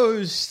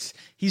ghost.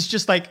 He's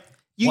just like,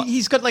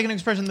 he's got like an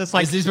expression that's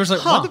like, Is this person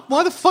like,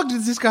 why the fuck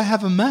does this guy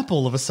have a map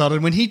all of a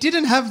sudden when he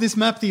didn't have this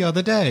map the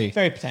other day?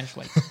 Very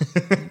potentially.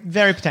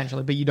 Very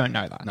potentially, but you don't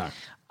know that.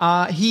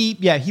 No.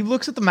 He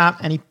looks at the map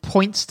and he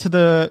points to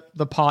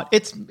the part.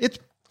 It's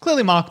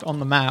clearly marked on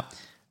the map.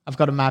 I've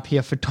got a map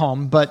here for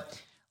Tom, but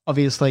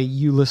obviously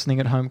you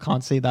listening at home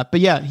can't see that. But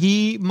yeah,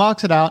 he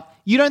marks it out.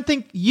 You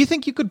think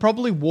you could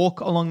probably walk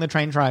along the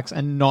train tracks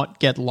and not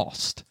get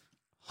lost.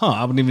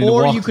 I wouldn't even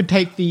Or walk. you could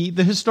take the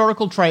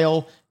historical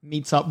trail,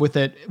 meets up with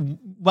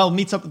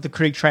the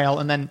creek trail,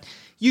 and then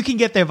you can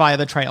get there via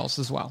the trails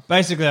as well.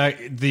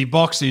 Basically, the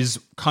box is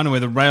kind of where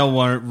the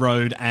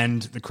railroad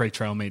and the creek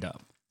trail meet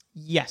up.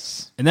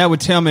 Yes. And that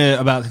would tell me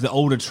about the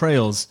older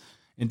trails.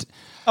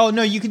 Oh,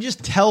 no, you can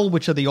just tell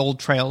which are the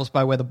old trails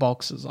by where the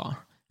boxes are.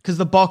 Because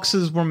the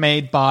boxes were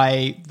made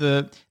by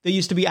there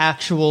used to be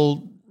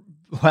actual,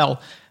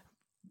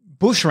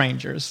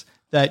 bushrangers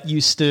that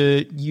used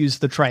to use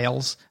the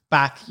trails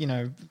back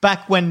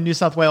when New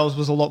South Wales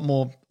was a lot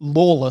more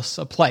lawless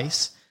a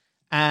place.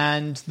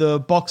 And the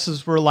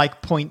boxes were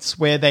like points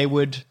where they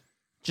would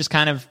just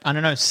kind of,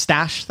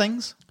 stash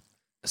things.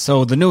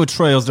 So the newer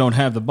trails don't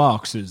have the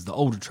boxes. The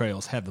older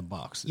trails have the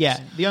boxes. Yeah,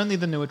 only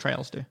the newer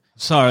trails do.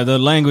 Sorry, the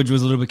language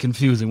was a little bit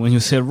confusing. When you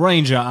said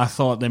ranger, I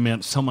thought they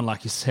meant someone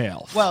like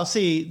yourself. Well,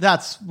 see,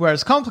 that's where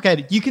it's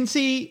complicated. You can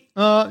see,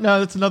 no,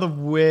 that's another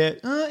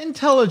weird,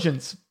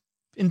 intelligence,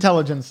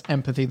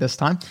 empathy this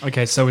time.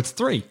 Okay, so it's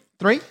 3.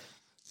 3.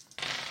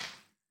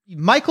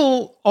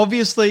 Michael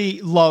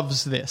obviously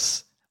loves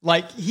this.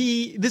 Like,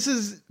 this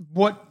is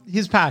what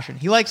his passion.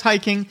 He likes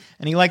hiking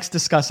and he likes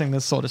discussing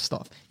this sort of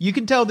stuff. You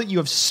can tell that you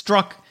have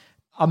struck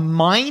a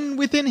mine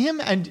within him,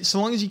 and so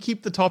long as you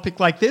keep the topic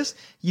like this,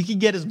 you can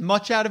get as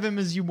much out of him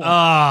as you want.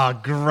 Ah,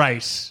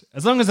 great.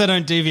 As long as I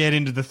don't deviate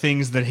into the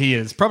things that he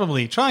is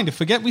probably trying to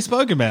forget we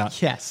spoke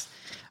about. Yes.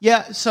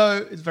 Yeah,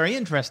 so it's very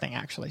interesting,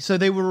 actually. So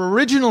they were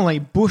originally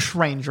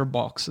bushranger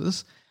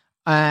boxes,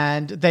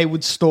 and they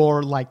would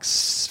store like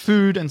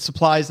food and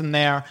supplies in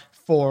there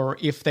for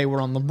if they were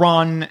on the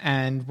run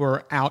and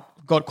were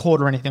out, got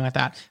caught or anything like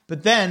that.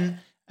 But then,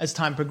 as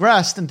time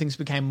progressed and things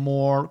became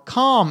more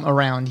calm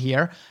around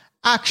here,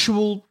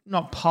 actual,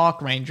 not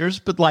park rangers,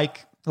 but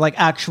like like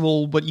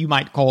actual, what you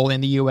might call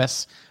in the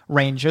US,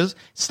 rangers,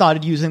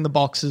 started using the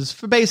boxes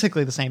for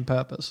basically the same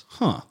purpose.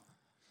 Huh.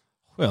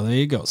 Well, there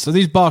you go. So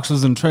these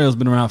boxes and trails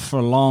been around for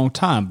a long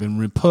time, been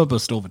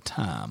repurposed over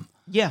time.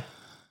 Yeah.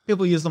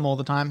 People use them all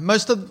the time.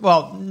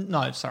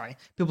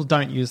 People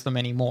don't use them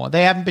anymore.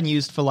 They haven't been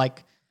used for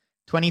like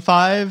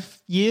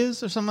 25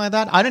 years or something like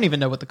that. I don't even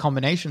know what the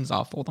combinations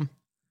are for them.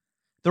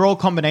 They're all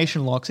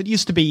combination locks. It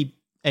used to be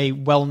a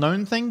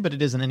well-known thing, but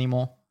it isn't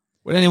anymore.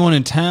 Would anyone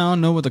in town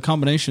know what the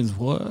combinations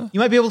were? You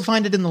might be able to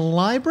find it in the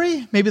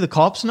library. Maybe the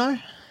cops know.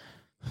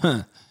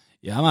 Huh.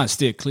 Yeah, I might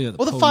steer clear of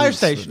the Or the police fire for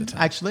station, the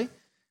time. actually.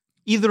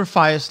 Either a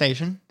fire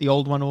station, the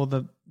old one or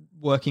the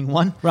working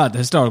one. Right, the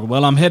historical.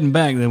 Well, I'm heading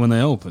back there when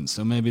they open,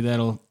 so maybe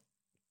that'll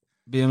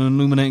be an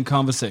illuminating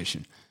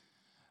conversation.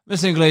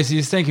 Mr.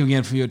 Iglesias, thank you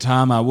again for your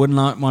time. I would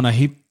not want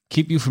to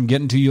keep you from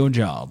getting to your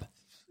job.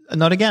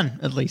 Not again,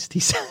 at least,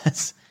 he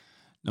says.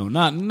 No,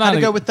 not How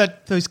to go with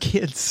those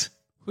kids?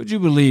 Would you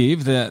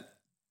believe that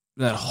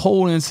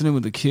whole incident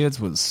with the kids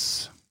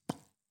was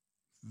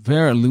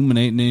very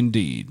illuminating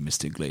indeed,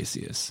 Mr.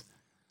 Iglesias?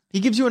 He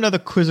gives you another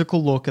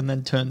quizzical look and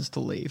then turns to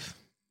leave.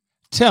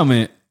 Tell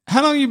me,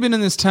 how long have you been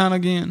in this town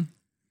again?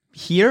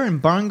 Here in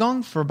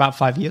Barangong for about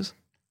 5 years.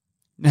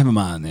 Never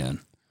mind then.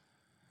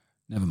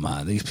 Never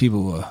mind. These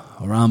people were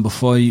around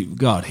before you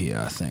got here,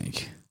 I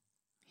think.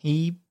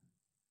 He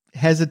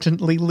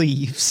hesitantly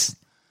leaves.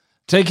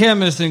 Take care,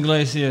 Mr.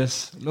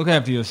 Iglesias. Look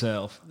after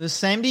yourself. The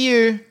same to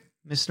you,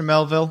 Mr.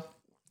 Melville.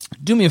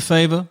 Do me a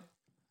favor.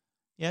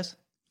 Yes?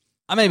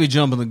 I may be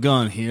jumping the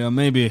gun here.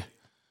 Maybe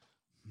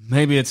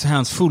it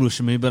sounds foolish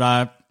to me, but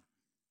I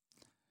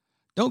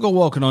don't go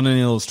walking on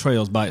any of those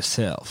trails by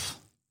yourself.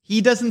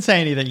 He doesn't say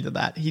anything to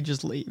that. He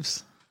just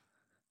leaves.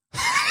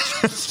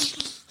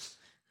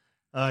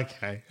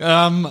 Okay.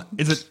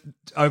 Is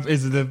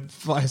it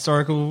the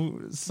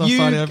historical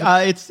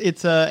society?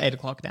 It's 8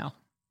 o'clock now.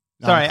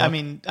 Sorry, I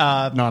mean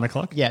 9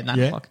 o'clock. Yeah, 9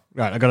 o'clock.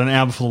 Right. I got an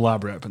hour before the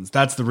library opens.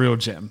 That's the real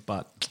gem.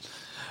 But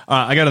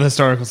I go to the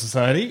historical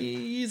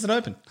society. Is it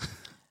open?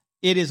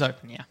 It is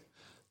open. Yeah,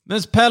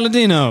 Miss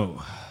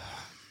Palladino.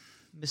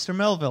 Mr.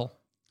 Melville.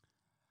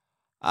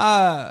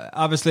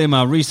 Obviously,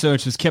 my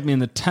research has kept me in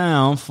the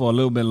town for a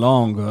little bit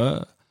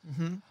longer.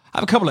 Mm-hmm. I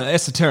have a couple of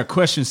esoteric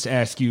questions to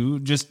ask you,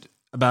 just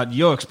about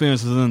your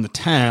experiences in the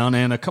town,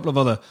 and a couple of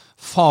other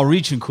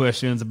far-reaching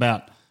questions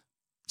about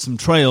some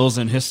trails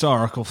and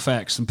historical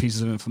facts and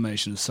pieces of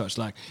information and such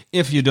like,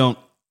 if you don't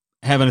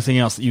have anything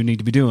else that you need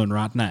to be doing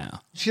right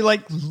now. She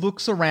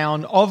looks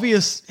around,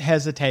 obvious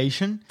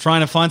hesitation.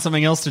 Trying to find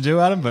something else to do,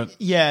 Adam, but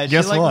yeah,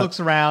 guess she what? looks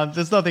around.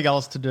 There's nothing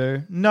else to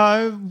do.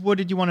 No, what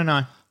did you want to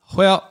know?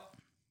 Well,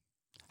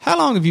 how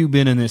long have you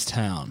been in this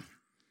town?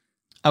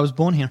 I was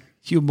born here.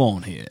 You were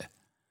born here.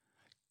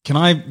 Can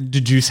I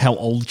deduce how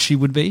old she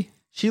would be?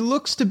 She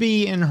looks to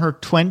be in her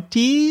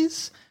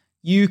 20s.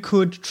 You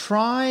could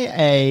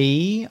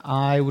try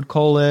I would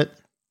call it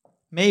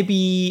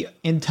maybe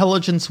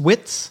intelligence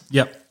wits.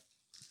 Yep.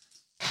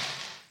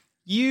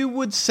 You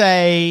would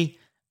say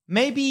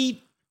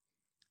maybe,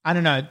 I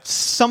don't know,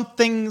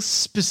 something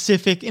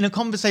specific in a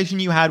conversation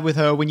you had with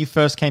her when you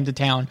first came to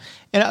town.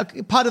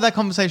 And part of that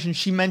conversation,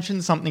 she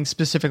mentioned something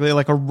specifically,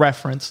 like a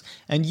reference,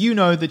 and you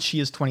know that she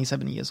is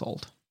 27 years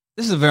old.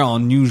 This is a very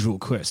unusual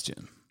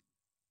question.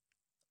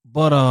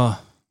 But,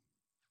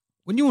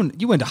 when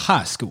you went to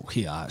high school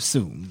here, I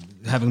assume,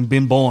 having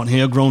been born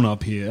here, grown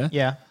up here.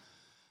 Yeah.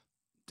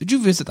 Did you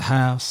visit the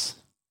house?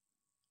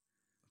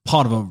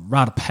 Part of a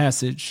rite of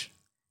passage?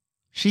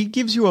 She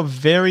gives you a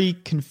very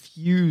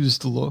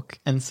confused look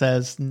and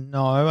says,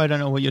 no, I don't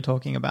know what you're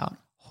talking about.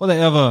 Were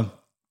they ever,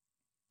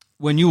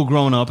 when you were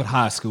growing up at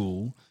high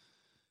school,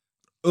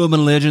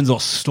 urban legends or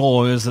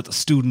stories that the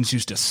students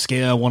used to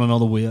scare one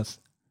another with?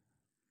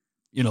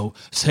 You know,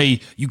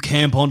 say you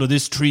camp under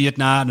this tree at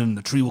night and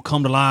the tree will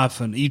come to life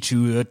and eat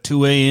you at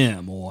 2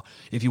 a.m. Or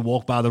if you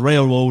walk by the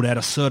railroad at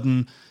a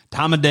certain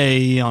time of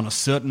day on a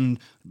certain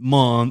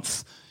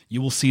month, you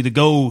will see the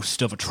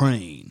ghost of a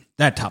train.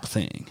 That type of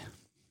thing.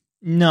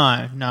 No,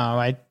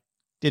 I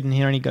didn't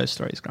hear any ghost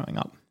stories growing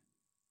up.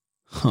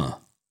 Huh.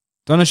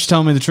 Don't know if she's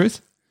telling me the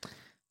truth?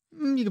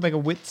 You can make a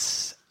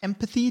wits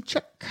empathy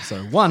check.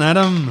 So 1,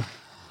 Adam.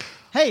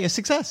 Hey, a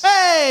success.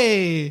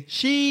 Hey!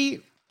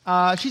 She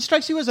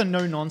strikes you as a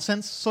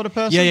no-nonsense sort of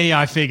person. Yeah,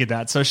 I figured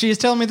that. So she is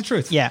telling me the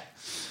truth. Yeah.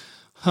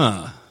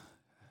 Huh.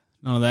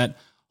 None of that.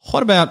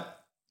 What about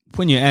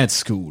when you're at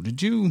school?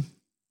 Did you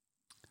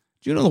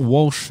know the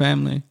Walsh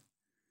family,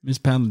 Miss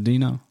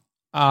Palladino?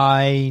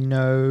 I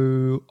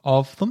know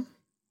of them.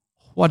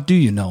 What do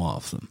you know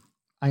of them?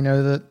 I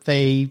know that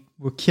they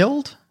were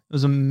killed. It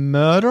was a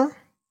murder.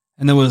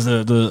 And there was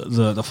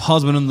the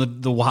husband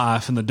and the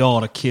wife and the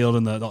daughter killed,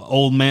 and the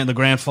old man, the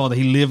grandfather,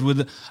 he lived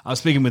with. I was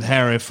speaking with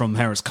Harry from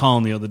Harris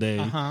Con the other day.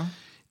 Uh-huh.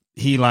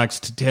 He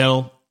likes to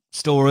tell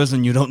stories,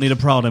 and you don't need to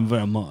prod him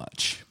very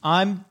much.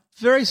 I'm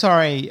very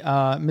sorry,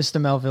 Mr.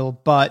 Melville,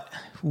 but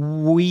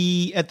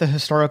we at the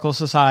Historical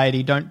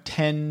Society don't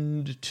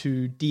tend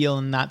to deal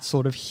in that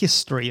sort of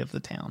history of the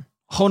town.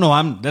 Oh,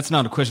 no, that's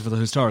not a question for the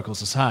Historical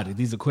Society.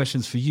 These are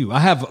questions for you. I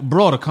have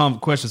broader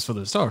questions for the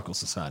Historical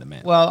Society,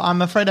 man. Well,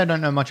 I'm afraid I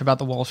don't know much about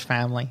the Walsh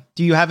family.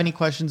 Do you have any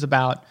questions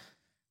about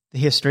the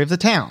history of the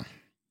town?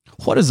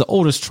 What is the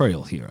oldest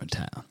trail here in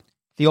town?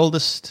 The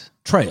oldest...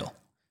 Trail?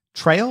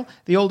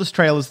 The oldest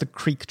trail is the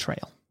Creek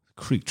Trail.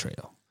 Creek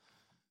Trail.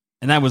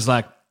 And that was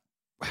like...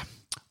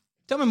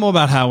 Tell me more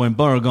about how when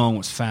Burragon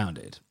was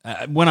founded.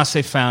 When I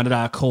say founded,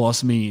 I, of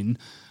course, mean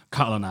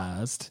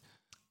colonized.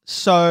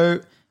 So...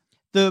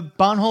 the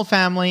Barnhall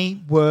family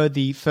were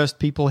the first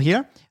people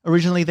here.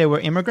 Originally, they were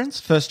immigrants,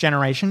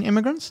 first-generation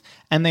immigrants,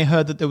 and they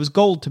heard that there was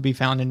gold to be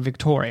found in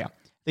Victoria.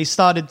 They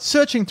started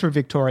searching through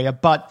Victoria,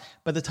 but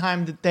by the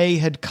time that they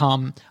had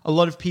come, a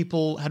lot of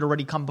people had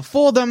already come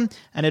before them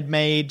and had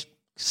made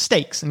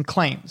stakes and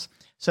claims.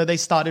 So they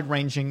started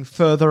ranging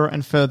further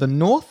and further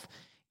north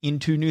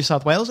into New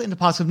South Wales, into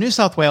parts of New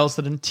South Wales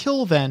that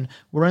until then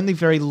were only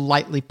very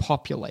lightly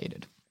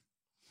populated.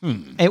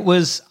 It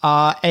was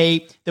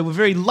they were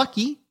very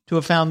lucky to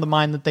have found the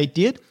mine that they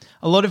did.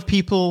 A lot of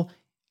people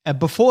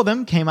before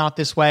them came out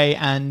this way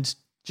and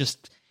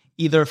just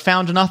either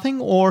found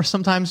nothing or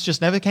sometimes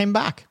just never came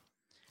back.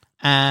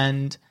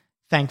 And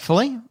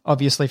thankfully,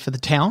 obviously for the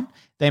town,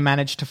 they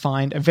managed to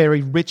find a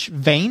very rich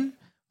vein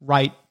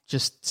right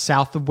just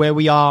south of where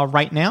we are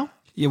right now.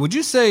 Yeah, would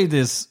you say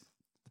this,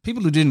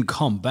 people who didn't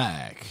come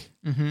back,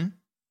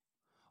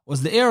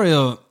 was the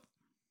area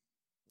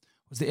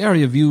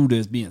viewed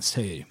as being,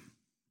 say,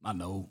 I don't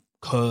know,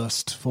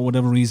 cursed for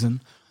whatever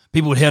reason?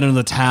 People would head into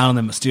the town and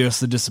then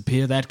mysteriously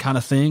disappear, that kind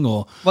of thing?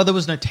 Or well, there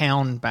was no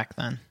town back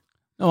then.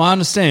 No, I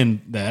understand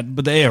that,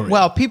 but the area.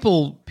 Well,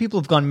 people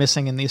have gone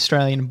missing in the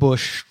Australian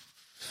bush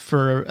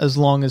for as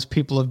long as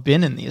people have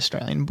been in the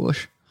Australian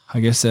bush. I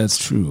guess that's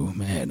true.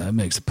 Man, that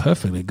makes a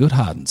perfectly good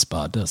hiding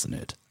spot, doesn't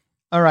it?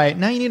 All right,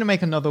 now you need to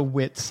make another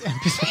wits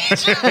empathy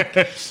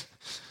check.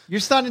 You're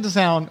starting to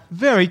sound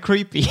very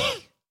creepy.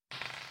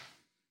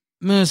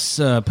 Miss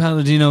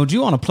Palladino, do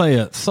you want to play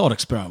a thought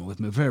experiment with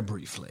me very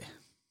briefly?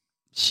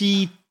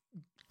 She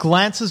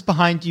glances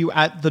behind you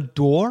at the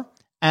door,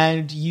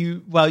 and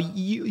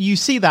you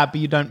see that,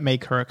 but you don't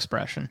make her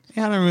expression.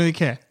 Yeah, I don't really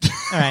care.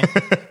 All right.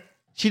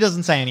 She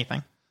doesn't say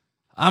anything.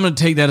 I'm going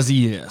to take that as a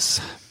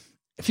yes.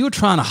 If you were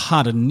trying to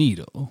hide a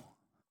needle,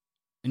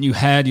 and you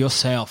had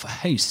yourself a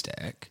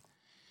haystack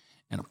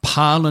and a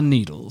pile of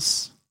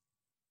needles,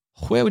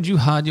 where would you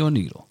hide your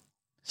needle?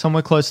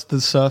 Somewhere close to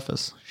the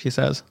surface, she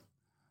says.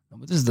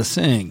 But this is the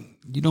thing.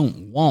 You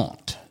don't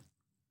want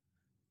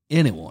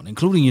anyone,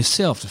 including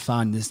yourself, to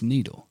find this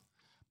needle.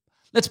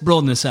 Let's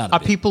broaden this out a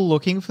bit. Are people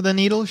looking for the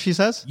needle, she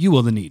says? You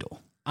are the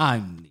needle.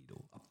 I'm the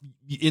needle.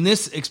 In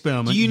this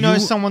experiment... Do you know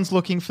someone's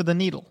looking for the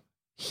needle?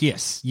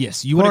 Yes.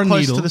 You Put are it a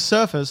close needle. to the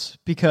surface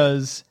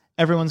because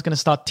everyone's going to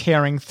start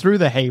tearing through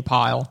the hay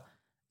pile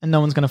and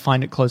no one's going to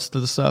find it close to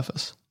the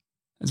surface.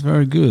 That's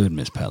very good,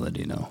 Miss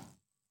Palladino.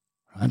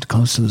 Right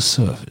close to the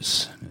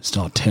surface.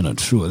 Start tearing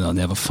through it, they'll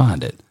never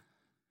find it.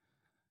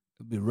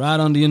 It'd be right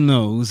under your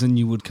nose and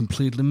you would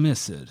completely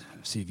miss it.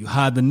 See, if you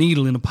hide the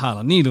needle in a pile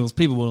of needles,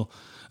 people will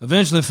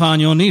eventually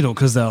find your needle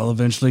because they'll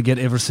eventually get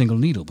every single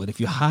needle. But if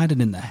you hide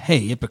it in the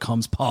hay, it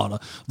becomes part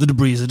of the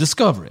debris of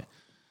discovery.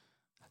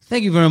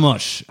 Thank you very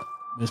much,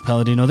 Miss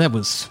Palladino. That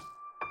was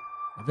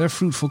a very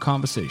fruitful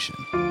conversation.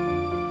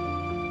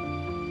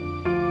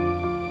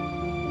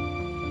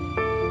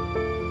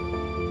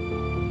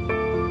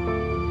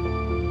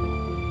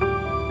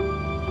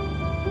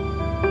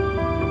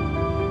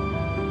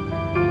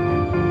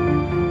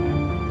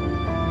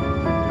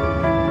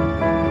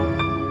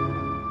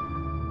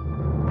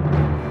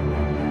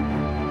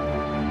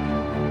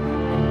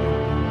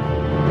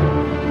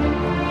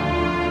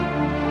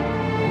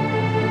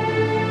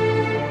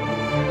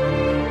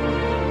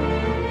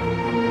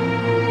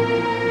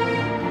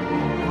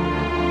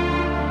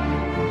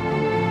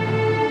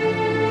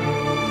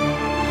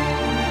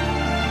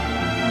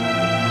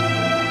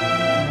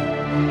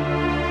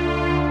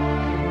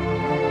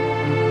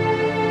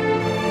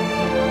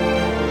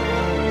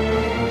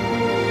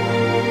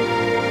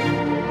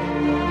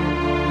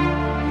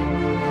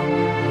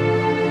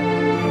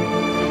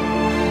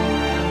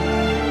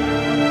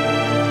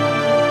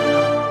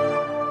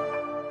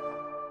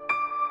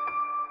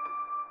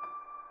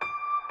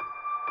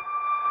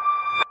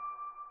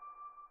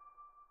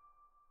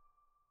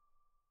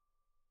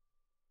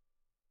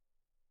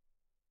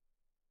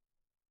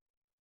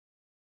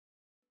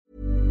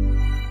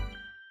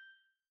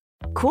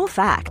 Cool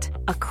fact,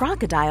 a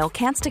crocodile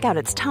can't stick out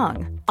its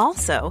tongue.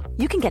 Also,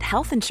 you can get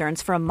health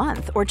insurance for a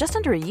month or just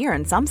under a year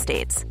in some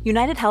states.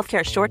 United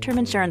Healthcare short-term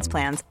insurance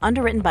plans,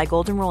 underwritten by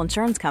Golden Rule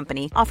Insurance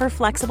Company, offer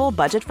flexible,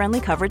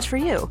 budget-friendly coverage for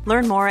you.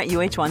 Learn more at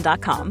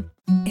UH1.com.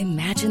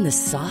 Imagine the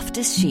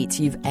softest sheets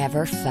you've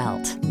ever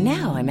felt.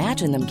 Now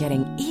imagine them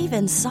getting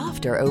even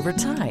softer over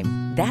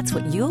time. That's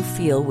what you'll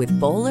feel with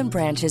Boll &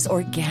 Branch's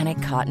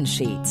organic cotton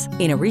sheets.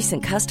 In a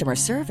recent customer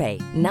survey,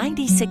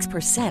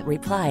 96%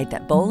 replied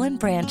that Boll &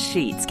 Branch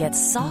sheets get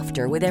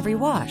softer with every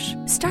wash.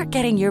 Start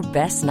getting your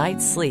best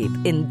night's sleep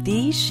in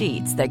these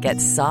sheets that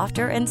get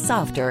softer and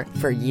softer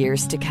for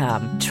years to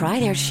come. Try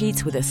their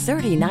sheets with a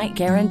 30-night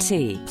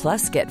guarantee.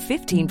 Plus, get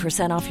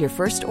 15% off your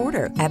first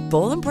order at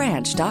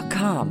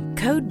bollandbranch.com.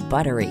 Code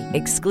BUTTERY.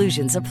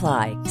 Exclusions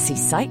apply. See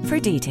site for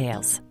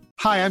details.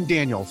 Hi, I'm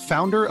Daniel,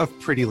 founder of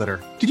Pretty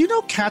Litter. Did you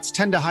know cats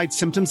tend to hide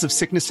symptoms of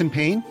sickness and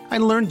pain? I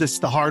learned this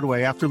the hard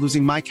way after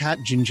losing my cat,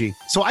 Gingy.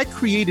 So I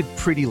created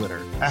Pretty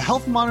Litter, a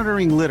health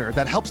monitoring litter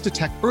that helps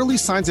detect early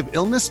signs of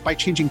illness by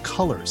changing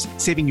colors,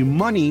 saving you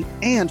money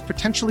and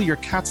potentially your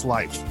cat's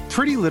life.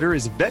 Pretty Litter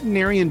is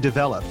veterinarian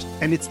developed,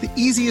 and it's the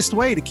easiest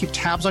way to keep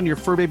tabs on your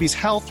fur baby's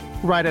health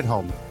right at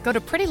home. Go to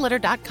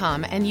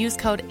prettylitter.com and use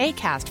code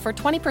ACAST for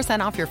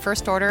 20% off your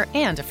first order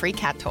and a free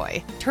cat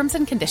toy. Terms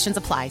and conditions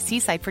apply. See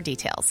site for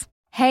details.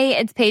 Hey,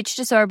 it's Paige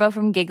DeSorbo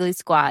from Giggly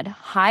Squad.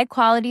 High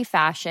quality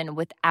fashion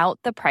without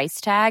the price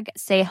tag.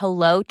 Say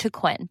hello to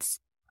Quince.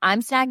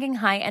 I'm snagging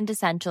high-end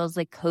essentials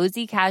like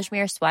cozy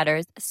cashmere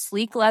sweaters,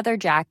 sleek leather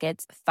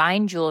jackets,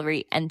 fine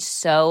jewelry, and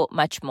so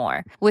much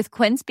more. With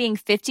Quince being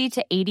 50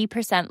 to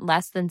 80%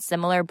 less than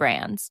similar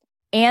brands.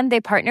 And they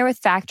partner with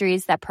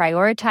factories that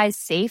prioritize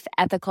safe,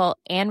 ethical,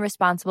 and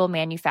responsible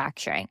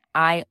manufacturing.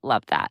 I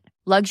love that.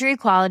 Luxury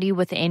quality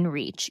within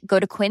reach. Go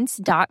to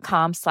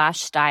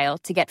quince.com/style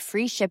to get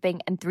free shipping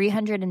and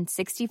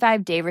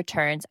 365-day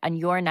returns on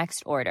your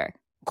next order.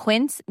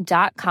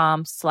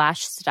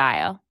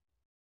 Quince.com/style.